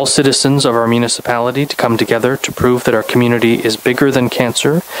urge all citizens of our municipality to come together to prove that our community is bigger than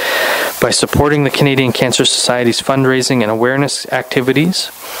cancer by supporting the Canadian Cancer Society's fundraising and awareness activities,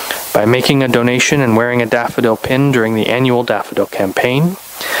 by making a donation and wearing a daffodil pin during the annual Daffodil campaign.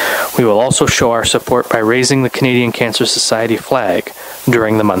 We will also show our support by raising the Canadian Cancer Society flag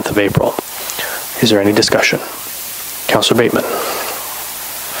during the month of April. Is there any discussion? Councillor Bateman.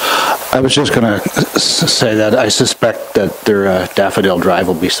 I was just going to say that I suspect that their Daffodil Drive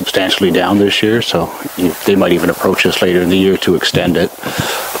will be substantially down this year, so they might even approach us later in the year to extend it.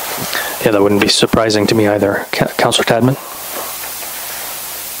 Yeah, that wouldn't be surprising to me either. Councillor Tadman?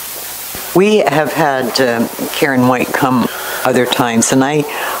 We have had Karen White come other times, and I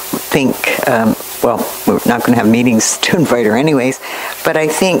think, well, we're not going to have meetings to invite her anyways, but I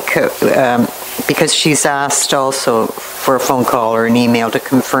think because she's asked also for a phone call or an email to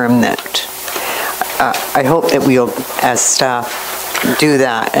confirm that. I hope that we'll, as staff, do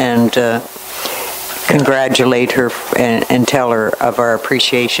that and congratulate her and tell her of our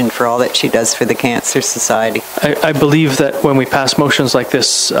appreciation for all that she does for the Cancer Society. I believe that when we pass motions like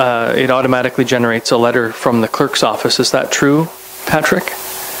this, it automatically generates a letter from the clerk's office. Is that true, Patrick?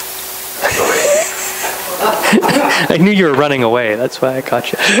 I knew you were running away. That's why I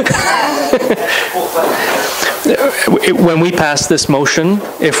caught you. When we pass this motion,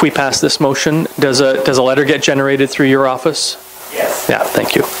 if we pass this motion, does a letter get generated through your office? Yes. Yeah,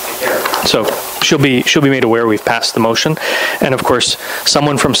 thank you. So she'll be made aware we've passed the motion, and of course,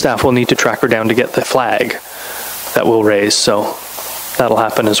 someone from staff will need to track her down to get the flag that we'll raise. So that'll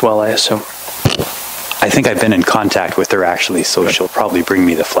happen as well, I assume. I think I've been in contact with her actually, so she'll probably bring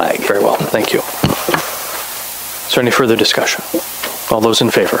me the flag. Very well, thank you. Is there any further discussion? All those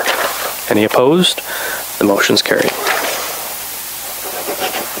in favor? Any opposed? The motion's carried.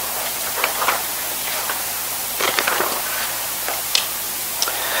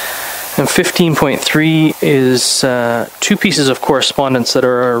 And 15.3 is two pieces of correspondence that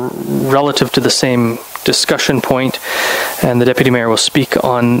are relative to the same discussion point, and the Deputy Mayor will speak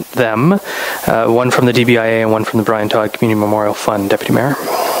on them. One from the DBIA and one from the Brian Todd Community Memorial Fund. Deputy Mayor.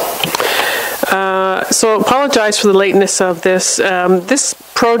 So apologize for the lateness of this. This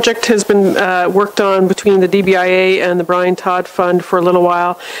project has been worked on between the DBIA and the Brian Todd Fund for a little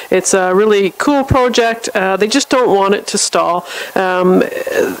while. It's a really cool project. They just don't want it to stall.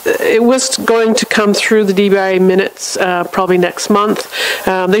 It was going to come through the DBIA minutes probably next month.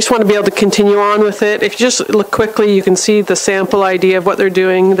 They just want to be able to continue on with it. If you just look quickly, you can see the sample idea of what they're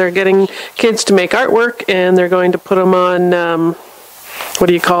doing. They're getting kids to make artwork, and they're going to put them on, what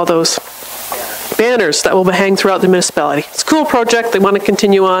do you call those? Banners that will hang throughout the municipality. It's a cool project. They want to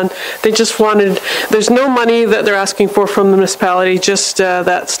continue on. They just wanted, there's no money that they're asking for from the municipality, just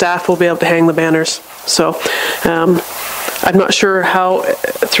that staff will be able to hang the banners. So I'm not sure how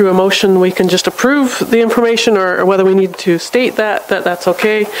through a motion we can just approve the information or whether we need to state that's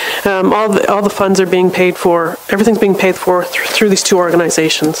okay. All the funds are being paid for, everything's being paid for through these two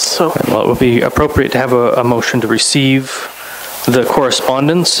organizations. So. Well, it would be appropriate to have a motion to receive the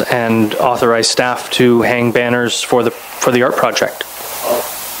correspondence and authorize staff to hang banners for the art project.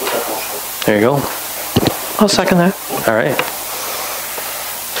 There you go. I'll second that. All right.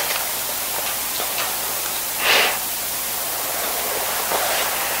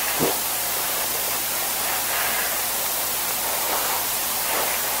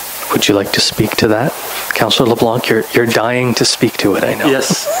 Would you like to speak to that? Councillor LeBlanc, you're dying to speak to it, I know.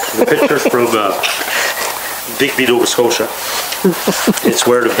 Yes, the picture's from Digby, Nova Scotia. It's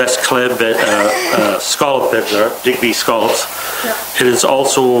where the best clam scallop beds are, Digby scallops. Yeah. It is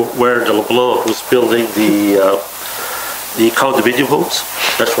also where the LeBlanc was building the condominium homes.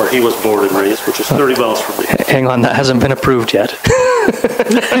 That's where he was born and raised, which is 30 miles from me. Hang on, that hasn't been approved yet.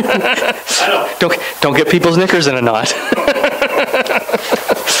 I know. Don't get people's knickers in a knot.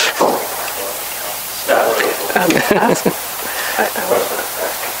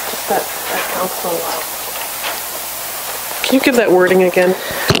 Can you give that wording again?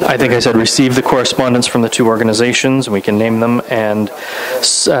 I think I said receive the correspondence from the two organizations, and we can name them, and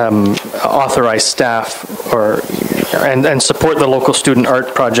authorize staff and support the local student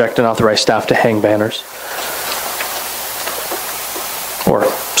art project and authorize staff to hang banners. Or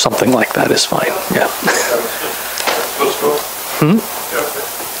something like that is fine, yeah.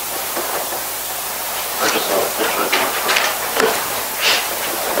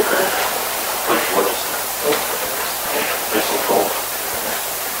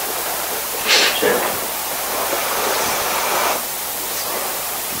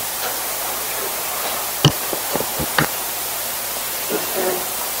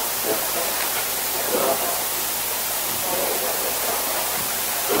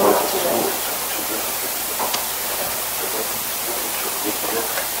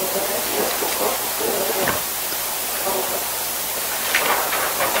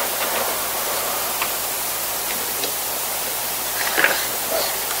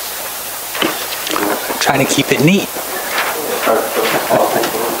 Trying to keep it neat.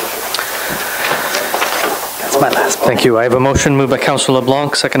 That's my last one. Thank you. I have a motion moved by Councillor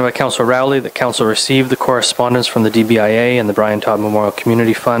LeBlanc, seconded by Councillor Rowley, that Council receive the correspondence from the DBIA and the Brian Todd Memorial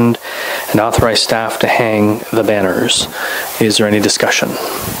Community Fund and authorize staff to hang the banners. Is there any discussion?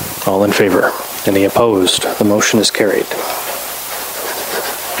 All in favor? Any opposed? The motion is carried.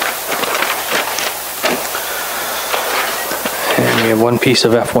 And We have one piece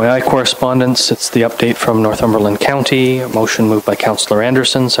of FYI correspondence. It's the update from Northumberland County. A motion moved by Councillor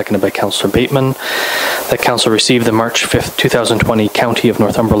Anderson, seconded by Councillor Bateman. That council received the March 5th, 2020 County of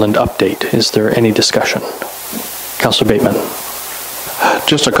Northumberland update. Is there any discussion? Councillor Bateman.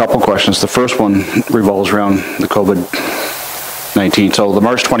 Just a couple questions. The first one revolves around the COVID-19. So the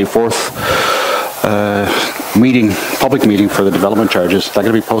March 24th public meeting for the development charges, is that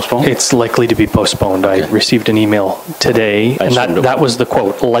going to be postponed? It's likely to be postponed. Okay. I received an email today, and that was the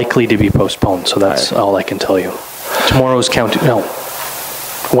quote, likely to be postponed. So that's all I can tell you.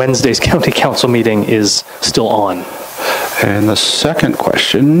 Wednesday's county council meeting is still on. And the second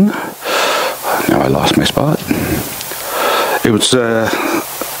question, now I lost my spot. It was,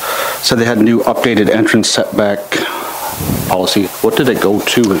 said they had a new updated entrance setback policy. What did it go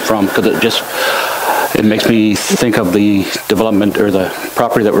to and from? Because it makes me think of the development or the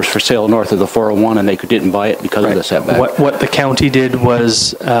property that was for sale north of the 401 and they didn't buy it because of the setback. What the county did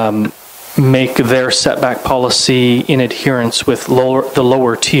was make their setback policy in adherence with the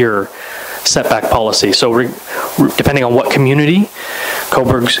lower tier setback policy. So depending on what community, in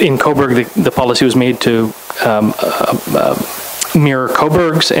Cobourg the policy was made to mirror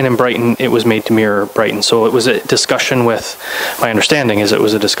Cobourg's, and in Brighton it was made to mirror Brighton. So it was a discussion with, my understanding is it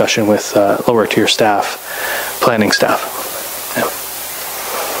was a discussion with lower tier staff, planning staff. Yeah.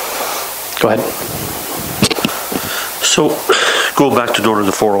 Go ahead. So going back to Northern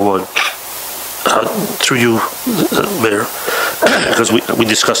 401, through you, Mayor, because we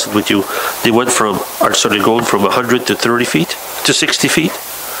discussed it with you, they went from, so they're going from 100 to 30 feet to 60 feet?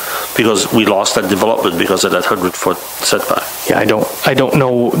 Because we lost that development because of that 100-foot setback. Yeah, I don't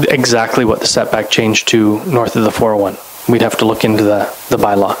know exactly what the setback changed to north of the 401. We'd have to look into the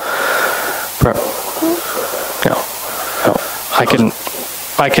bylaw. No.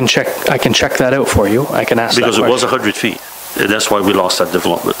 I can check that out for you. I can ask because that it was 100 feet, and that's why we lost that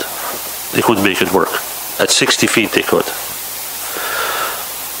development. They couldn't make it work. At 60 feet they could.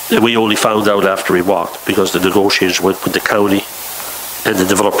 And we only found out after we walked because the negotiations went with the county and the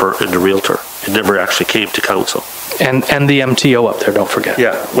developer and the realtor. It never actually came to council. And the MTO up there, don't forget.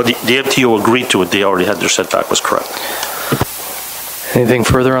 Yeah, well, the MTO agreed to it. They already had their setback was correct. Anything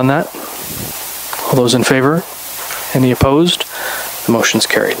further on that? All those in favor? Any opposed? The motion's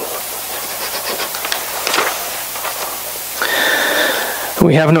carried.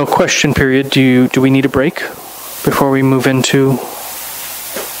 We have no question period. Do we need a break before we move into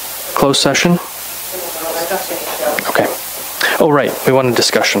closed session? Okay. Oh, right. We want a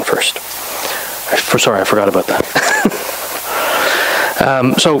discussion first. Sorry, I forgot about that.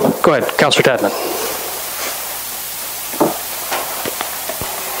 So go ahead, Councillor Tadman.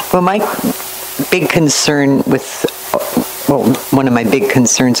 Well, my big concern with, one of my big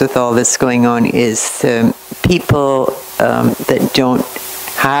concerns with all this going on is people that don't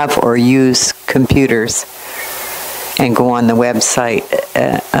have or use computers and go on the website.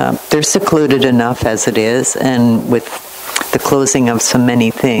 They're secluded enough as it is, and with the closing of so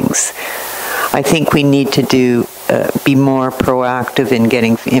many things. I think we need to be more proactive in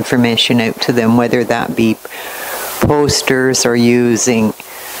getting information out to them, whether that be posters or using,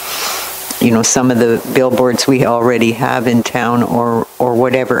 some of the billboards we already have in town or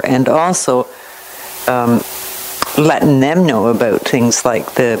whatever, and also letting them know about things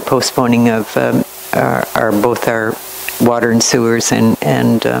like the postponing of both our water and sewers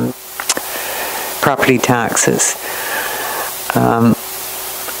and property taxes.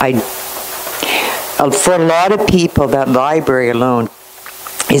 For a lot of people, that library alone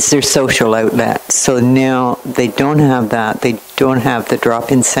is their social outlet. So now they don't have that. They don't have the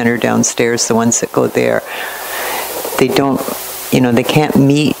drop-in center downstairs, the ones that go there. They don't, they can't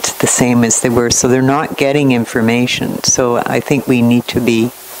meet the same as they were, so they're not getting information. So I think we need to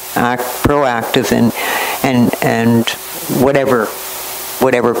be proactive and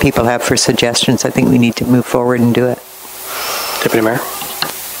whatever people have for suggestions, I think we need to move forward and do it. Deputy Mayor.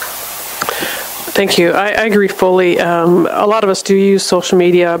 Thank you. I agree fully. A lot of us do use social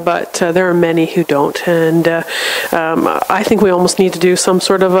media, but there are many who don't. And I think we almost need to do some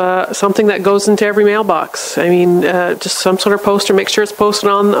sort of something that goes into every mailbox. I mean, just some sort of poster, make sure it's posted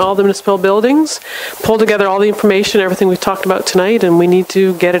on all the municipal buildings, pull together all the information, everything we've talked about tonight, and we need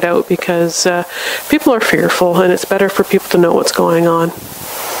to get it out because people are fearful, and it's better for people to know what's going on.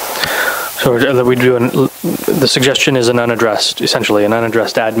 So the suggestion is essentially an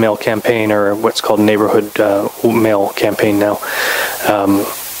unaddressed ad mail campaign, or what's called neighborhood mail campaign now.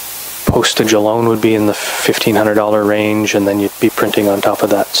 Postage alone would be in the $1,500 range, and then you'd be printing on top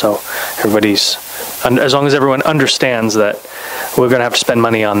of that. So as long as everyone understands that we're going to have to spend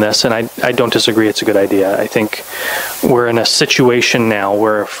money on this, and I don't disagree it's a good idea. I think we're in a situation now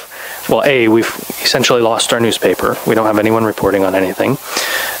where, we've essentially lost our newspaper. We don't have anyone reporting on anything.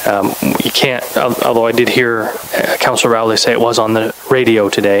 You can't, although I did hear Councillor Rowley say it was on the radio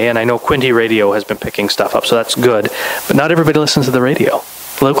today, and I know Quinte Radio has been picking stuff up, so that's good, but not everybody listens to the radio.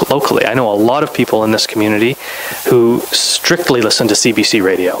 Locally, I know a lot of people in this community who strictly listen to CBC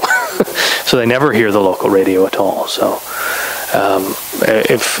radio, so they never hear the local radio at all. So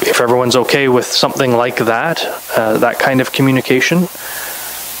if everyone's okay with something like that, that kind of communication,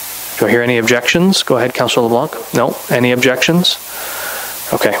 do I hear any objections? Go ahead, Councillor LeBlanc. No? Any objections?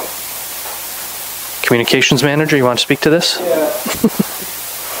 Okay. Communications manager, you want to speak to this? Yeah.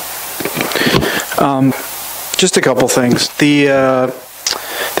 Just a couple things.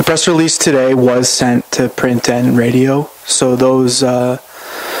 The press release today was sent to print and radio, so those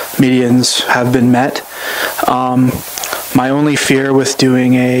medians have been met. My only fear with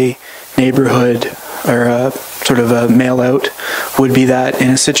doing a neighborhood or a sort of a mail out would be that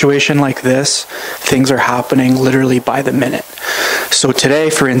in a situation like this, things are happening literally by the minute. So today,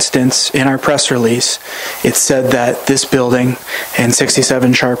 for instance, in our press release, it said that this building and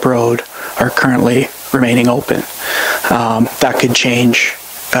 67 Sharp Road are currently remaining open. That could change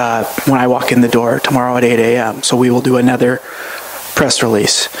when I walk in the door tomorrow at 8 a.m. So we will do another press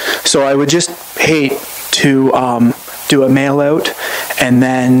release. So I would just hate to do a mail out and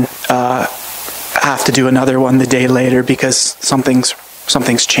then have to do another one the day later because something's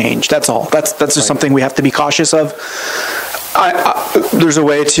changed. That's all. That's just something we have to be cautious of. There's a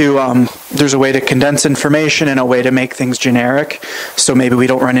way to condense information and a way to make things generic, so maybe we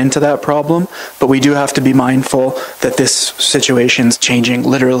don't run into that problem. But we do have to be mindful that this situation's changing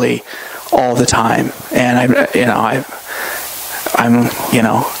literally all the time. And I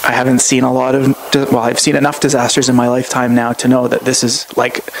haven't seen a lot of. Well, I've seen enough disasters in my lifetime now to know that this is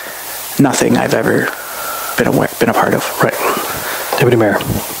like nothing I've ever been a part of. Right, Deputy Mayor.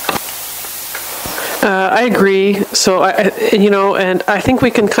 I agree. So, and I think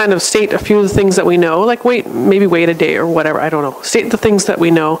we can kind of state a few of the things that we know, like maybe wait a day or whatever, I don't know. State the things that we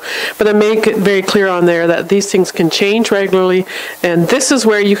know, but then make it very clear on there that these things can change regularly, and this is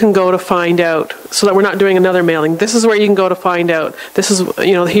where you can go to find out, so that we're not doing another mailing. This is where you can go to find out. This is,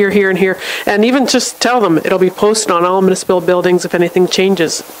 here, here, and here. And even just tell them it'll be posted on all municipal buildings if anything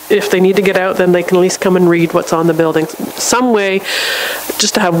changes. If they need to get out, then they can at least come and read what's on the buildings. Some way,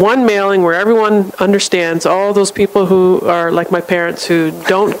 just to have one mailing where everyone understands, all those people who are like my parents who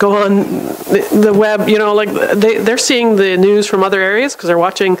don't go on the web, they're seeing the news from other areas because they're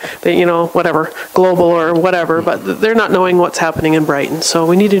watching whatever, Global or whatever, but they're not knowing what's happening in Brighton. So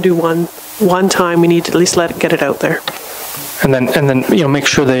we need to do one time. We need to at least get it out there. And then make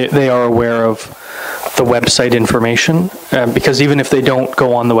sure they are aware of the website information, because even if they don't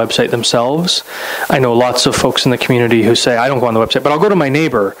go on the website themselves, I know lots of folks in the community who say, I don't go on the website, but I'll go to my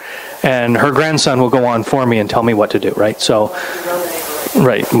neighbor and her grandson will go on for me and tell me what to do, right? So,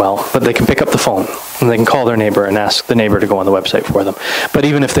 right, well, but they can pick up the phone and they can call their neighbor and ask the neighbor to go on the website for them. But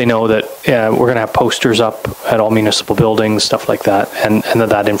even if they know that we're going to have posters up at all municipal buildings, stuff like that, and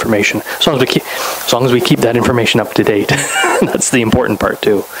that information, as long as we keep that information up to date, that's the important part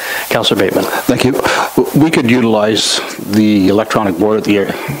too. Councillor Bateman. Thank you. We could utilize the electronic board at the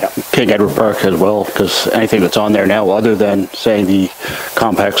King Edward Park as well, because anything that's on there now, other than saying the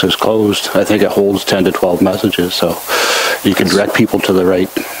complex is closed, I think it holds 10 to 12 messages, so you can direct people to the right.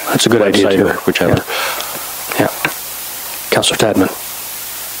 That's a good idea too. Or whichever. Yeah. Councillor Tadman.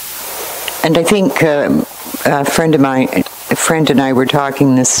 And I think a friend and I were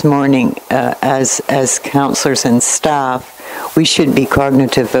talking this morning as councillors and staff. We should be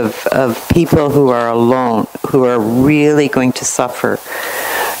cognitive of people who are alone, who are really going to suffer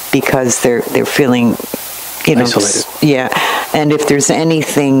because they're feeling, isolated. Yeah, and if there's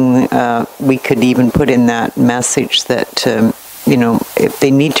anything we could even put in that message that, if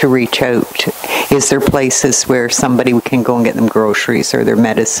they need to reach out, is there places where somebody can go and get them groceries or their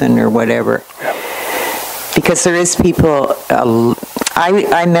medicine or whatever? Yeah. Because there is people.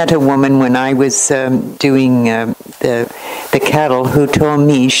 I met a woman when I was doing the cattle who told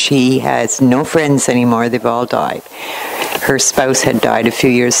me she has no friends anymore. They've all died. Her spouse had died a few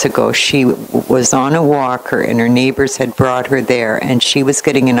years ago. She was on a walker and her neighbors had brought her there, and she was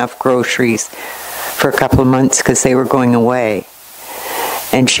getting enough groceries for a couple of months because they were going away.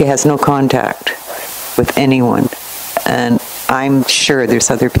 And she has no contact with anyone. And I'm sure there's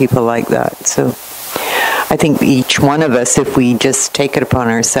other people like that. So I think each one of us, if we just take it upon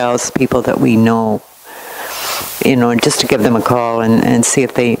ourselves, people that we know, just to give them a call and see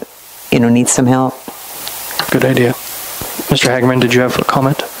if they, need some help. Good idea. Mr. Hagerman, did you have a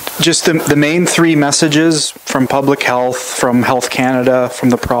comment? Just the main three messages from Public Health, from Health Canada, from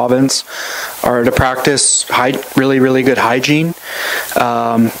the province are to practice really, really good hygiene,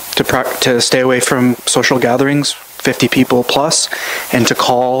 to stay away from social gatherings, 50 people plus, and to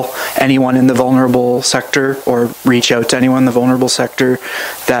call anyone in the vulnerable sector or reach out to anyone in the vulnerable sector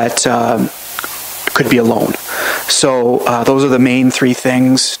that could be alone. So those are the main three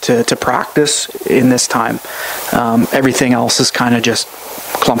things to practice in this time. Everything else is kind of just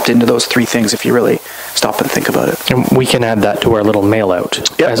clumped into those three things if you really stop and think about it. And we can add that to our little mail out.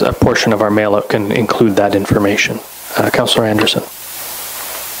 Yep. As a portion of our mail out can include that information. Councillor Anderson.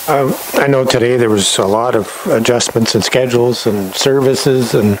 I know today there was a lot of adjustments in schedules and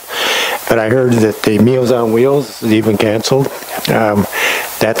services, but I heard that the Meals on Wheels is even canceled.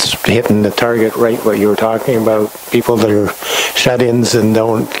 That's hitting the target right, what you were talking about, people that are shut-ins and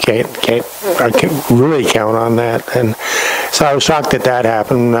can't really count on that. And so I was shocked that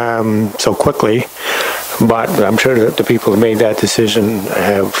happened so quickly. But I'm sure that the people who made that decision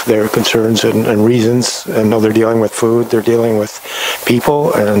have their concerns and reasons. I know they're dealing with food, they're dealing with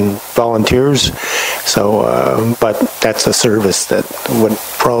people and volunteers. So, but that's a service that would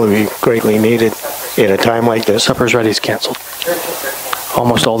probably be greatly needed in a time like this. Supper's Ready is canceled.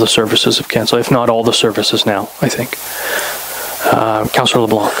 Almost all the services have canceled, if not all the services now, I think. Councillor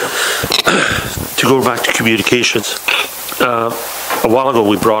LeBlanc. To go back to communications, a while ago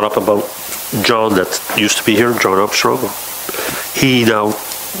we brought up about John that used to be here, John Armstrong. He now,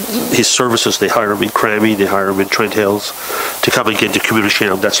 his services, they hire him in Crammy, they hire him in Trent Hills to come and get the community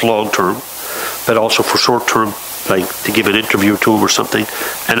channel. That's long term, but also for short term, like to give an interview to him or something.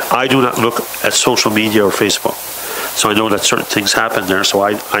 And I do not look at social media or Facebook. So I know that certain things happen there, so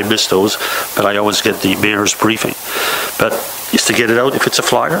I miss those, but I always get the mayor's briefing. But is to get it out, if it's a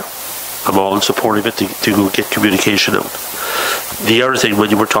flyer, I'm all in support of it to go get communication out. The other thing, when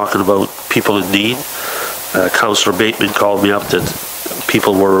you were talking about people in need, Councillor Bateman called me up that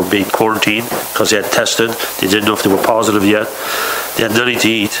people were being quarantined because they had tested. They didn't know if they were positive yet. They had nothing to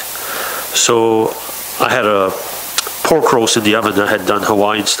eat. So I had a pork roast in the oven that I had done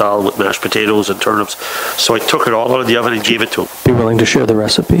Hawaiian style with mashed potatoes and turnips. So I took it all out of the oven and gave it to him. Be willing to share the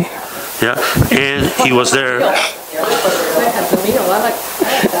recipe? Yeah, and he was there.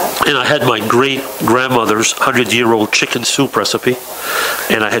 And I had my great-grandmother's 100-year-old chicken soup recipe,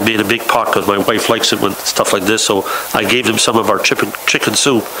 and I had made a big pot because my wife likes it when stuff like this, so I gave them some of our chicken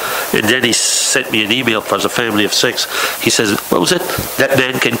soup, and then he sent me an email for a family of 6. He says, what was it? That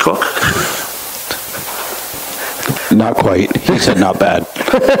man can cook? Not quite. He said not bad.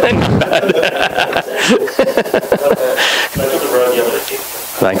 Not bad.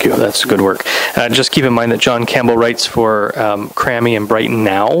 Thank you. That's good work. Just keep in mind that John Campbell writes for Crammy and Brighton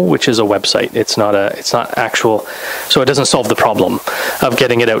Now, which is a website. It's not actual, so it doesn't solve the problem of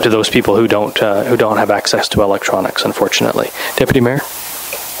getting it out to those people who don't have access to electronics, unfortunately. Deputy Mayor?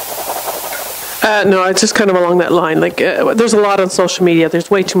 No, it's just kind of along that line. Like, there's a lot on social media.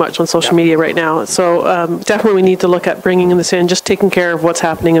 There's way too much on social media right now. So definitely we need to look at bringing this in, just taking care of what's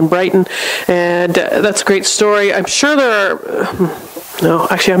happening in Brighton. And that's a great story. I'm sure there are... No,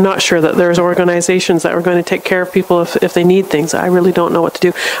 actually, I'm not sure that there's organizations that are going to take care of people if they need things. I really don't know what to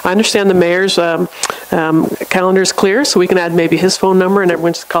do. I understand the mayor's calendar is clear, so we can add maybe his phone number and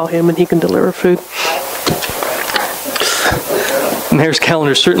everyone just call him and he can deliver food. Mayor's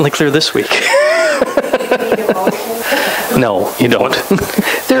calendar is certainly clear this week. No, you don't.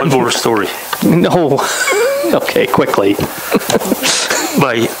 One more story. No. Okay, quickly.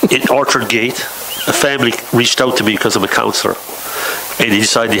 In Orchard Gate, a family reached out to me because I'm a councillor. And they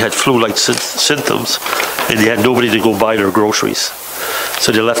decided they had flu-like symptoms, and they had nobody to go buy their groceries.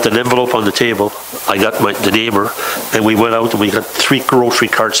 So they left an envelope on the table. I got the neighbor, and we went out and we got 3 grocery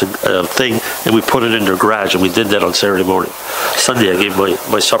carts and and we put it in their garage, and we did that on Saturday morning. Sunday, I gave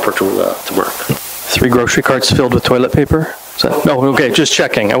my supper to work. 3 grocery carts filled with toilet paper? No, okay, just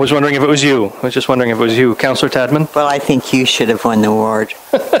checking. I was wondering if it was you. Councillor Tadman? Well, I think you should have won the award.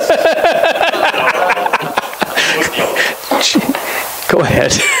 Go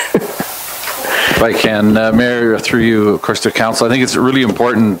ahead. If I can, Mayor, through you, of course, to Council, I think it's really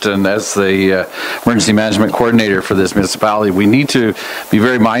important, and as the Emergency Management Coordinator for this municipality, we need to be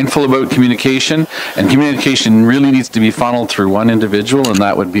very mindful about communication, and communication really needs to be funneled through one individual, and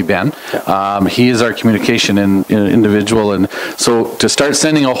that would be Ben. He is our communication individual, and so to start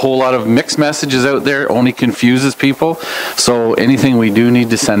sending a whole lot of mixed messages out there only confuses people, so anything we do need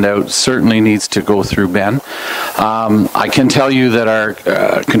to send out certainly needs to go through Ben. I can tell you that our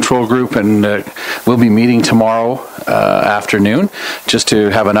control group and we'll be meeting tomorrow afternoon, just to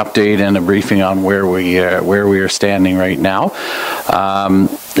have an update and a briefing on where we are standing right now.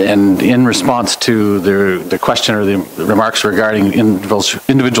 And in response to the question or the remarks regarding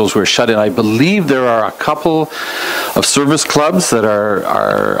individuals who are shut in, I believe there are a couple of service clubs that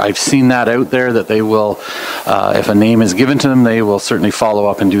are I've seen that out there, that they will, if a name is given to them, they will certainly follow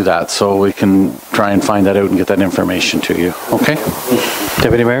up and do that. So we can try and find that out and get that information to you. Okay?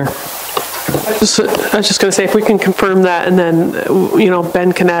 Deputy Mayor? I was just going to say, if we can confirm that, and then,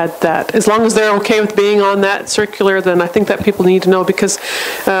 Ben can add that. As long as they're okay with being on that circular, then I think that people need to know, because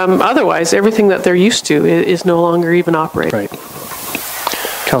otherwise, everything that they're used to is no longer even operating. Right.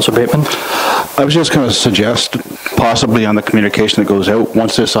 Councillor Bateman? I was just going to suggest, possibly on the communication that goes out,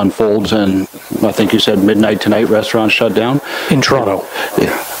 once this unfolds, and I think you said midnight tonight, restaurants shut down? In Toronto.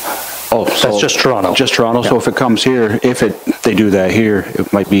 Yeah. Oh, so that's just Toronto. Just Toronto. Yeah. So if it comes here, they do that here,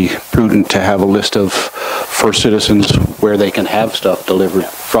 it might be prudent to have a list of First Citizens where they can have stuff delivered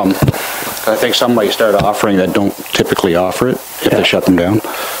from. I think some might start offering that don't typically offer it if they shut them down.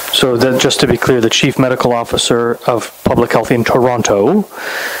 So that, just to be clear, the Chief Medical Officer of Public Health in Toronto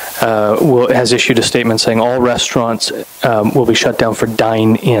has issued a statement saying all restaurants will be shut down for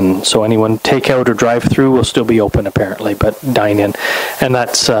dine-in. So anyone takeout or drive-through will still be open apparently, but dine-in. And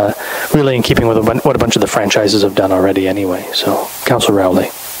that's really in keeping with what a bunch of the franchises have done already anyway. So, Councillor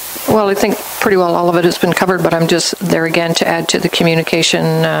Rowley. Well, I think pretty well all of it has been covered, but I'm just there again to add to the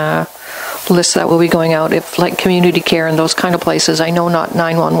communication list that will be going out. If, like, community care and those kind of places, I know not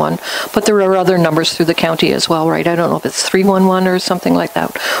 911, but there are other numbers through the county as well, right? I don't know if it's 311 or something like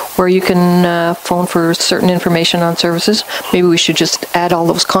that, where you can phone for certain information on services. Maybe we should just add all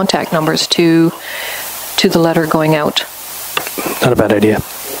those contact numbers to the letter going out. Not a bad idea.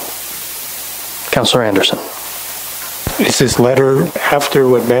 Councillor Anderson. Is this letter, after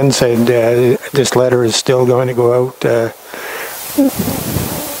what Ben said, this letter is still going to go out?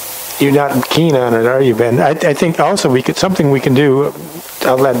 You're not keen on it, are you, Ben? I think also something we can do,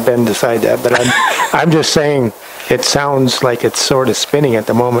 I'll let Ben decide that, but I'm just saying it sounds like it's sort of spinning at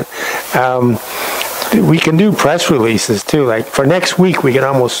the moment. We can do press releases too. Like for next week, we can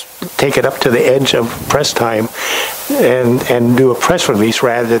almost take it up to the edge of press time and do a press release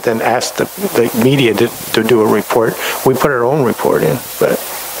rather than ask the media to do a report. We put our own report in, but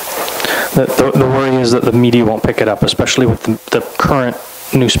the worry is that the media won't pick it up, especially with the current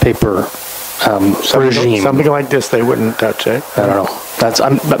newspaper regime. Something like this they wouldn't touch, eh? I don't know.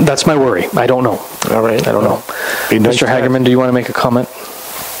 That's my worry. I don't know. All right. I don't know. Nice Mr. Hagerman, do you want to make a comment?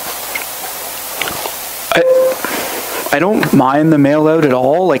 I don't mind the mail out at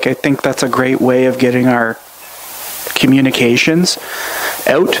all. Like, I think that's a great way of getting our communications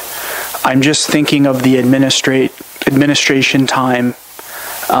out. I'm just thinking of the administration time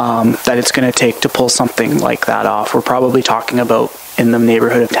that it's going to take to pull something like that off. We're probably talking about in the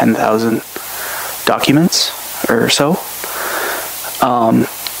neighborhood of 10,000 documents or so.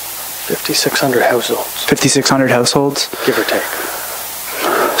 5,600 households. 5,600 households. Give or take.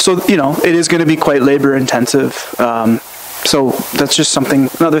 So, it is going to be quite labor intensive. So that's just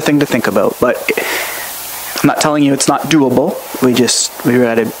another thing to think about. But I'm not telling you it's not doable. We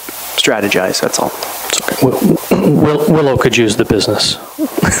got to strategize, that's all. Willow could use the business.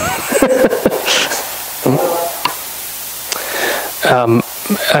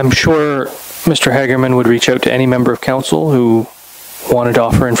 I'm sure Mr. Hagerman would reach out to any member of council who wanted to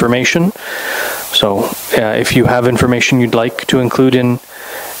offer information. So if you have information you'd like to include in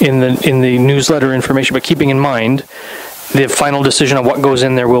the newsletter information, but keeping in mind the final decision on what goes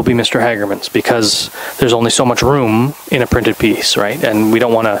in there will be Mr. Hagerman's, because there's only so much room in a printed piece, right? And we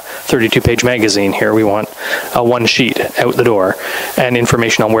don't want a 32-page magazine here. We want a one sheet out the door and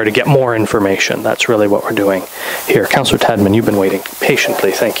information on where to get more information. That's really what we're doing here. Councillor Tadman, you've been waiting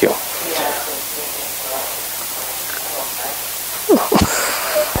patiently. Thank you.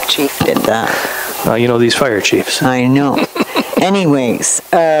 Chief did that. You know these fire chiefs. I know. Anyways,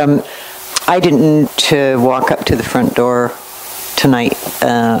 I didn't walk up to the front door tonight.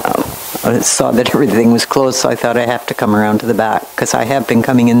 I saw that everything was closed, so I thought I have to come around to the back because I have been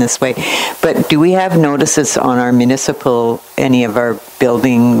coming in this way. But do we have notices on our any of our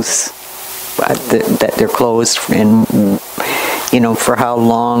buildings that they're closed and, for how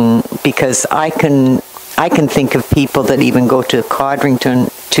long? Because I can think of people that even go to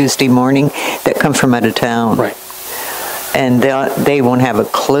Codrington Tuesday morning that come from out of town. Right. And they won't have a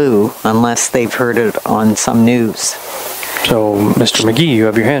clue unless they've heard it on some news. So, Mr. McGee, you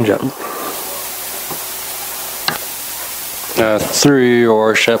have your hand up. Through your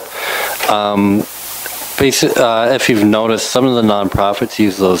worship, if you've noticed, some of the nonprofits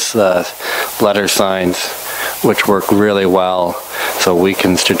use those letter signs which work really well. So we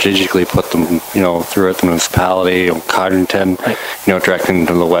can strategically put them, throughout the municipality, Codrington, directing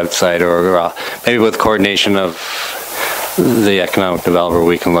to the website, or maybe with coordination of the economic developer,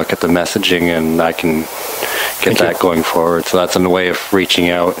 we can look at the messaging and I can get that going forward. So that's a way of reaching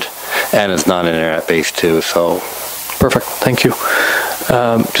out, and it's non-internet based too. So perfect. Thank you.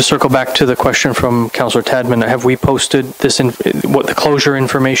 To circle back to the question from Councillor Tadman, have we posted the closure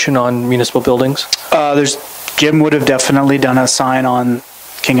information on municipal buildings? Jim would have definitely done a sign on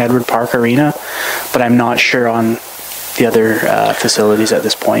King Edward Park Arena, but I'm not sure on the other facilities at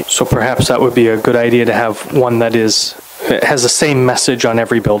this point. So perhaps that would be a good idea to have one that has the same message on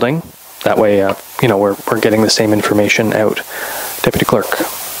every building. That way, we're getting the same information out. Deputy Clerk.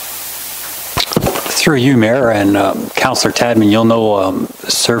 Through you, Mayor, and Councillor Tadman, you'll know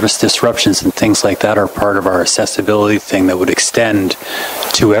service disruptions and things like that are part of our accessibility thing that would extend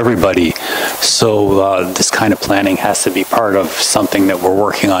to everybody. So this kind of planning has to be part of something that we're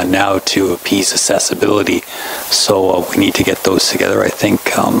working on now to appease accessibility. So we need to get those together. I think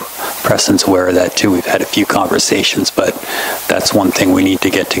Preston's aware of that too. We've had a few conversations, but that's one thing we need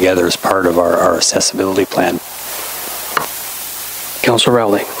to get together as part of our accessibility plan. Councillor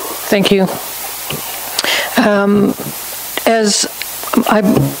Rowley. Thank you. As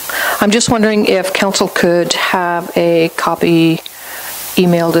I'm just wondering if council could have a copy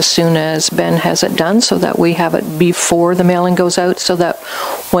emailed as soon as Ben has it done, so that we have it before the mailing goes out, so that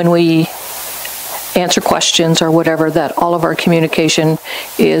when we answer questions or whatever, that all of our communication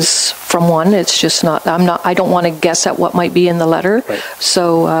is from one. It's just not, I don't want to guess at what might be in the letter. Right.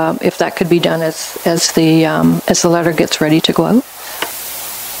 So if that could be done as the letter gets ready to go out.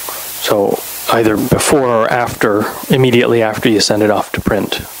 So either before or after, immediately after you send it off to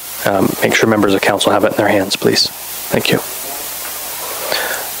print. Make sure members of council have it in their hands, please. Thank you.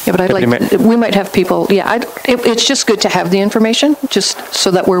 Yeah, but we might have people, it's just good to have the information, just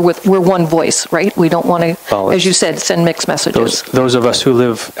so that we're one voice, right? We don't want to, as you said, send mixed messages. Those of us who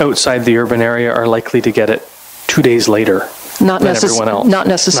live outside the urban area are likely to get it 2 days later than everyone else. Not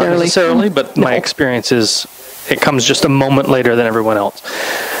necessarily. Not necessarily, but my experience is it comes just a moment later than everyone else.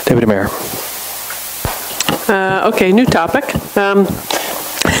 Deputy Mayor. Okay, new topic.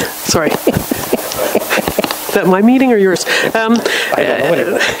 Sorry. Is that my meeting or yours? What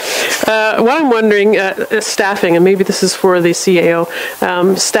I'm wondering, staffing, and maybe this is for the CAO,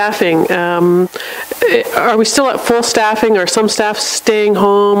 staffing, are we still at full staffing? Are some staff staying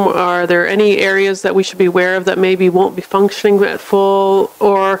home? Are there any areas that we should be aware of that maybe won't be functioning at full?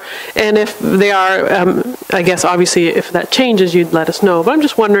 And if they are, I guess obviously if that changes, you'd let us know. But I'm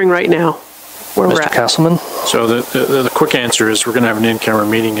just wondering right now where we're at. Mr. Castleman? So the quick answer is we're going to have an in-camera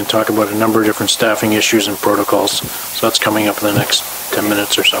meeting and talk about a number of different staffing issues and protocols. So that's coming up in the next 10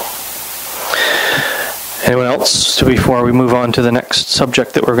 minutes or so. Anyone else before we move on to the next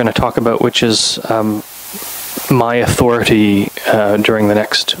subject that we're going to talk about, which is my authority during the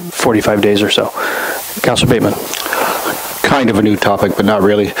next 45 days or so? Councillor Bateman. Kind of a new topic, but not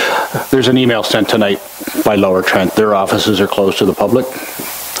really. There's an email sent tonight by Lower Trent. Their offices are closed to the public.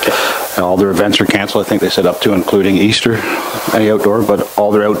 All their events are canceled. I think they said up to including Easter, any outdoor, but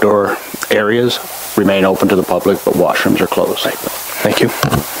all their outdoor areas remain open to the public, but washrooms are closed. Right. Thank you.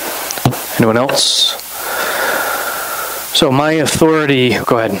 Anyone else? So my authority,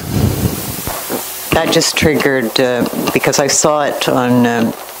 go ahead. That just triggered, because I saw it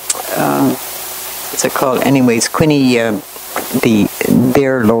on, what's it called? Anyways, Quinny,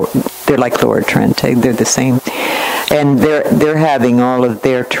 they're like Lower Trent, they're the same. And they're having all of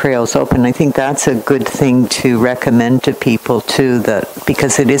their trails open. I think that's a good thing to recommend to people too,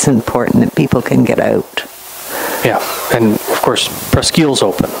 because it is important that people can get out. Yeah, and of course Presqu'île's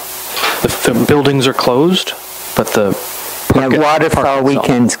open. The buildings are closed, but the Waterfall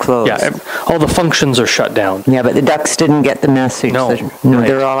weekend's closed. Yeah, all the functions are shut down. Yeah, but the Ducks didn't get the message. No, right.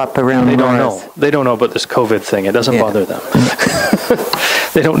 They're all up around. They don't know. They don't know about this COVID thing. It doesn't bother them.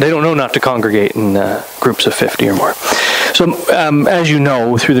 They don't know not to congregate in groups of 50 or more. So, as you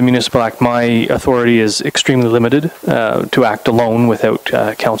know, through the Municipal Act, my authority is extremely limited to act alone without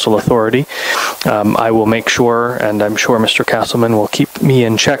council authority. I will make sure, and I'm sure Mr. Castleman will keep me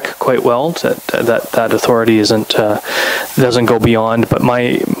in check quite well, that authority doesn't go beyond. But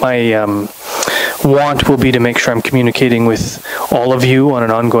my want will be to make sure I'm communicating with all of you on an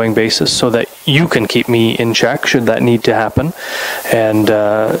ongoing basis, so that you can keep me in check should that need to happen. And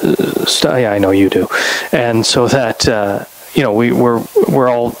I know you do. And so that we're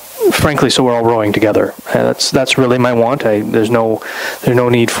all frankly, so we're all rowing together. That's really my want. There's no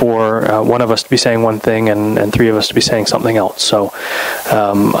need for one of us to be saying one thing and three of us to be saying something else. So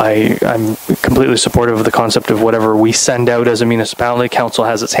I'm completely supportive of the concept of whatever we send out as a municipality, council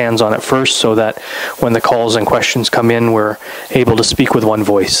has its hands on it first, so that when the calls and questions come in, we're able to speak with one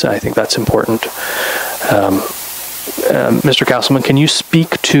voice. I think that's important. Mr. Castleman, can you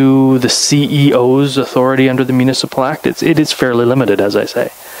speak to the CEO's authority under the Municipal Act? It is fairly limited, as I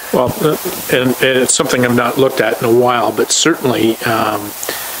say. Well, and it's something I've not looked at in a while, but certainly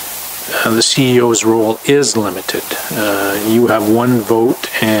the CEO's role is limited. You have one vote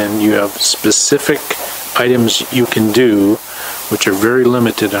and you have specific items you can do which are very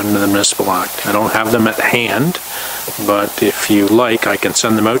limited under the Municipal Act. I don't have them at hand, but if you like, I can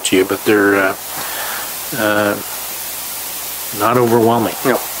send them out to you, but they're not overwhelming.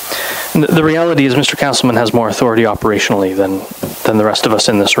 No. The reality is Mr. Castleman has more authority operationally than the rest of us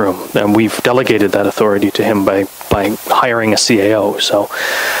in this room, and we've delegated that authority to him by hiring a CAO. So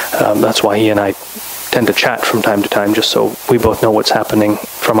that's why he and I tend to chat from time to time, just so we both know what's happening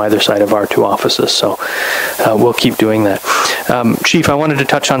from either side of our two offices. So we'll keep doing that. Chief, I wanted to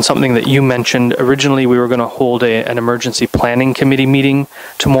touch on something that you mentioned. Originally, we were going to hold an emergency planning committee meeting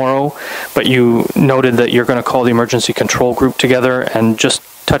tomorrow, but you noted that you're going to call the emergency control group together, and just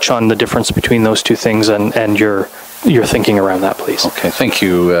touch on the difference between those two things and your thinking around that, please. Okay, thank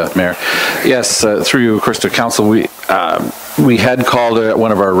you, Mayor. Yes, through you, of course, to council, we had called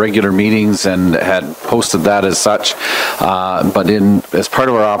one of our regular meetings and had posted that as such, but as part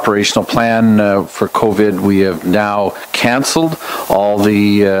of our operational plan for COVID, we have now canceled all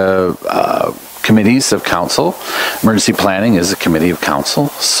the committees of council. Emergency planning is a committee of council,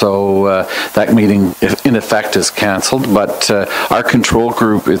 so that meeting in effect is canceled, but our control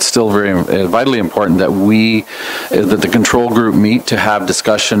group, it's still very vitally important that the control group meet to have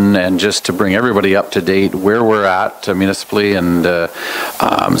discussion and just to bring everybody up to date where we're at municipally, and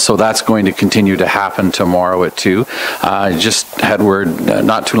so that's going to continue to happen tomorrow at 2. I just had word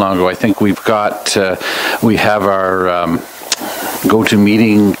not too long ago, I think we have our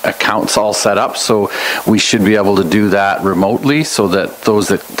GoToMeeting accounts all set up, so we should be able to do that remotely, so that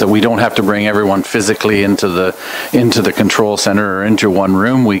that we don't have to bring everyone physically into the control center or into one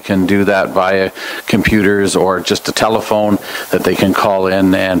room. We can do that via computers or just a telephone that they can call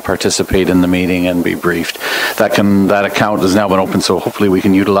in and participate in the meeting and be briefed. That account has now been open, so hopefully we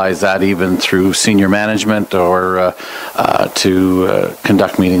can utilize that even through senior management or to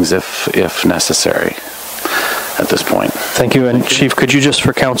conduct meetings if necessary at this point. Thank you. And Chief, could you just,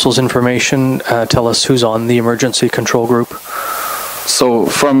 for council's information, tell us who's on the emergency control group? So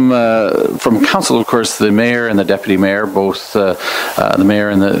from council, of course, the mayor and the deputy mayor, both the mayor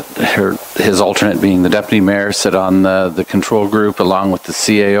and his alternate being the deputy mayor, sit on the control group along with the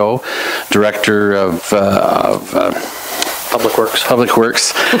CAO, director of Public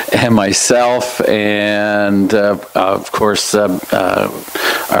Works, and myself, and of course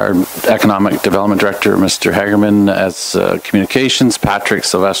our Economic Development Director, Mr. Hagerman, as communications, Patrick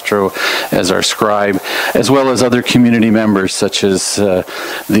Silvestro as our scribe, as well as other community members such as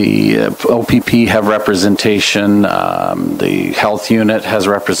the OPP have representation, the health unit has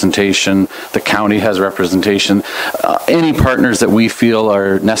representation, the county has representation. Any partners that we feel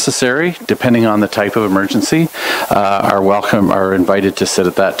are necessary, depending on the type of emergency, are welcome, are invited to sit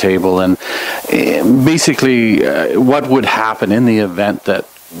at that table. And basically, what would happen in the event that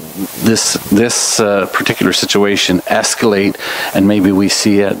this particular situation escalate and maybe we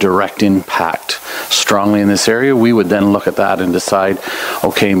see a direct impact strongly in this area, we would then look at that and decide,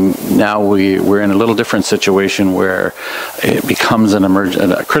 okay, now we're in a little different situation where it becomes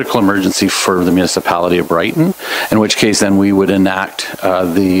a critical emergency for the municipality of Brighton, in which case then we would enact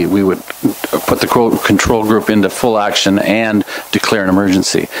we would put the control group into full action and declare an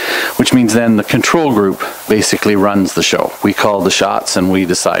emergency, which means then the control group basically runs the show. We call the shots and we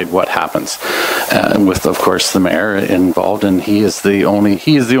decide what happens, with of course the mayor involved, and he is the only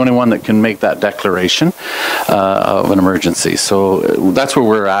one that can make that declaration of an emergency. So that's where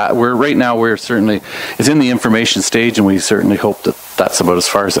we're at. Right now it's in the information stage, and we certainly hope that that's about as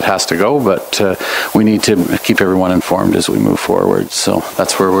far as it has to go, but we need to keep everyone informed as we move forward. So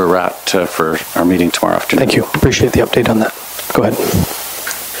that's where we're at for our meeting tomorrow afternoon. Thank you. Appreciate the update on that. Go ahead.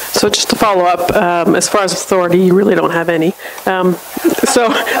 So just to follow up, as far as authority, you really don't have any. So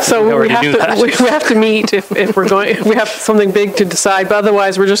we have to meet if we have something big to decide. But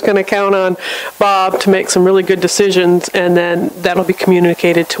otherwise, we're just going to count on Bob to make some really good decisions, and then that'll be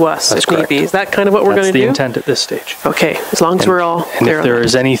communicated to us if need be. Is that kind of what we're going to do? That's the intent at this stage. Okay, as long as we're all and there. If there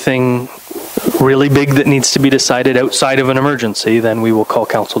is anything really big that needs to be decided outside of an emergency, then we will call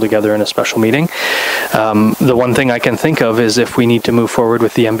council together in a special meeting. The one thing I can think of is if we need to move forward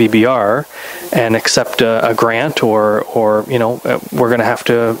with the MBBR and accept a grant, or we're going to have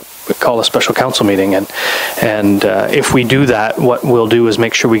to call a special council meeting, and if we do that, what we'll do is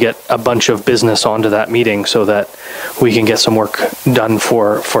make sure we get a bunch of business onto that meeting so that we can get some work done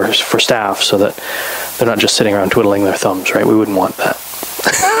for staff, so that they're not just sitting around twiddling their thumbs, right? We wouldn't want that.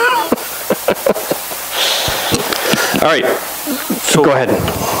 All right, so go ahead.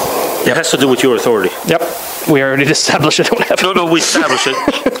 It has to do with your authority. Yep, we already established it. No, we established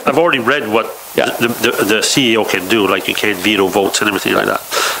it. I've already read what the CEO can do, like you can't veto votes and everything like that.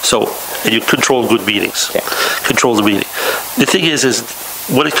 So, and you control good meetings. Yeah. Control the meeting. The thing is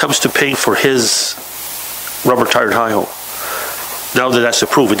when it comes to paying for his rubber-tired hi-ho, now that that's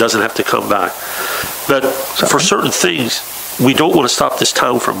approved, it doesn't have to come back. But for certain things, we don't want to stop this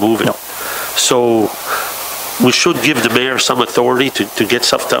town from moving. No. So we should give the mayor some authority to get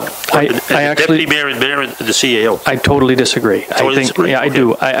stuff done. Deputy mayor and the CAO. I totally disagree. I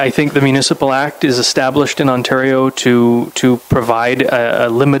do. I think the Municipal Act is established in Ontario to provide a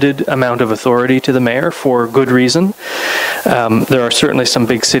limited amount of authority to the mayor for good reason. There are certainly some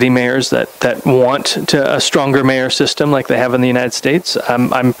big city mayors that want a stronger mayor system like they have in the United States.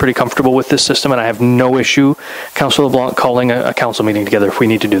 I'm pretty comfortable with this system, and I have no issue, Councillor LeBlanc, calling a council meeting together if we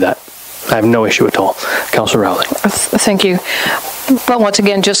need to do that. I have no issue at all. Councillor Rowley. Thank you. But once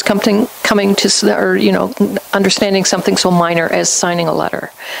again, just coming to, or understanding something so minor as signing a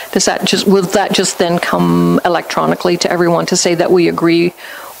letter, will that just then come electronically to everyone to say that we agree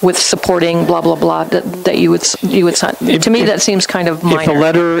with supporting blah blah blah that you would sign? To me, that seems kind of minor. If a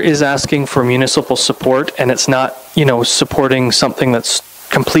letter is asking for municipal support and it's not supporting something that's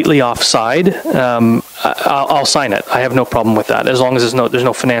completely offside, I'll sign it. I have no problem with that, as long as there's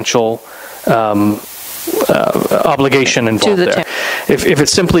no financial obligation involved there. If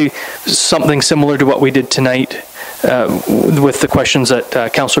it's simply something similar to what we did tonight with the questions that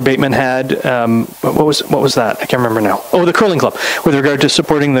Councillor Bateman had, what was that? I can't remember now. Oh, the curling club. With regard to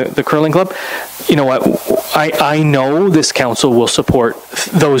supporting the curling club, you know what? I know this council will support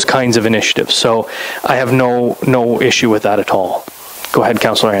those kinds of initiatives, so I have no issue with that at all. Go ahead,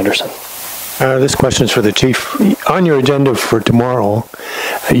 Councillor Anderson. This question is for the chief. On your agenda for tomorrow,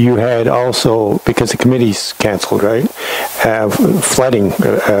 you had also, because the committee's cancelled, right? Flooding.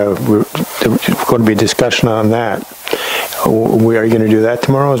 There's going to be a discussion on that. Are you going to do that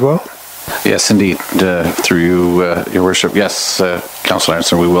tomorrow as well? Yes, indeed. Through you, Your Worship. Yes, Councillor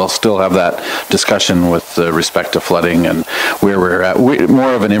Anderson, we will still have that discussion with respect to flooding and where we're at.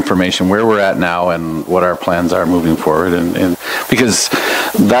 More of an information where we're at now and what our plans are moving forward. And because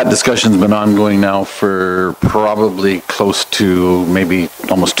that discussion's been ongoing now for probably close to maybe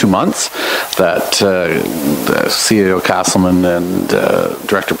almost 2 months. That the CEO Castleman and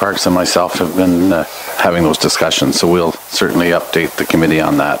Director Parks and myself have been having those discussions. So we'll certainly update the committee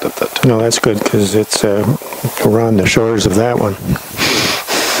on that at that time. No, that's good, because it's we're on the shores of that one.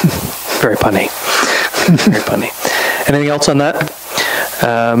 Very punny. Very punny. Anything else on that?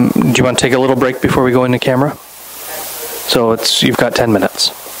 Do you want to take a little break before we go into camera? So you've got 10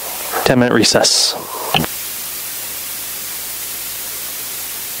 minutes. 10-minute recess.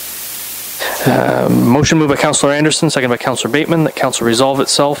 Motion moved by Councillor Anderson, second by Councillor Bateman, that Council resolve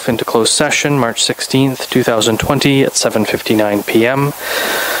itself into closed session March 16th, 2020 at 7:59 p.m.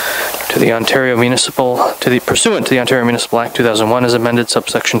 Pursuant to the Ontario Municipal Act 2001 as amended,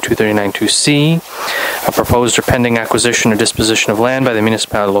 subsection 239(2)(c), a proposed or pending acquisition or disposition of land by the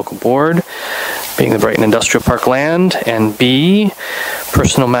municipality local board, being the Brighton Industrial Park land, and B,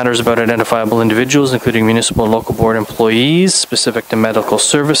 personal matters about identifiable individuals, including municipal and local board employees, specific to medical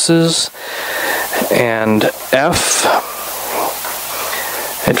services, and F,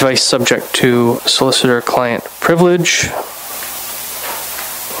 advice subject to solicitor-client privilege.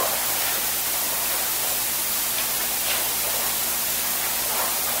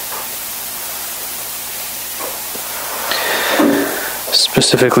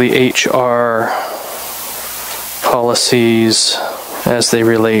 Specifically HR policies as they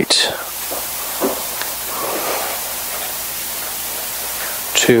relate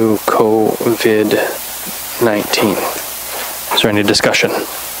to COVID-19. Is there any discussion?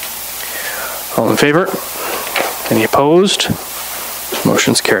 All in favor? Any opposed?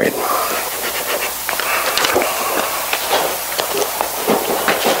 Motion's carried.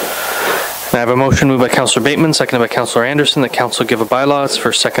 I have a motion moved by Councillor Bateman, seconded by Councillor Anderson, that Council give a bylaw its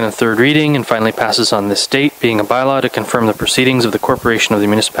first, second, and third reading and finally passes on this date, being a bylaw to confirm the proceedings of the Corporation of the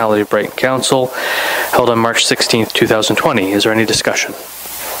Municipality of Brighton Council held on March 16th, 2020. Is there any discussion?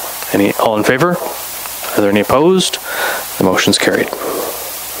 All in favor? Are there any opposed? The motion's carried.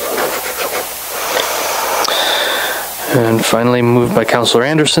 And finally, moved by Councillor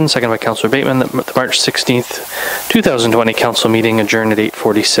Anderson, second by Councillor Bateman, that the March 16th, 2020 council meeting adjourned at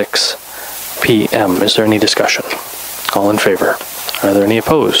 8:46 p.m. Is there any discussion? All in favor? Are there any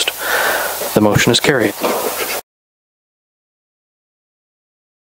opposed? The motion is carried.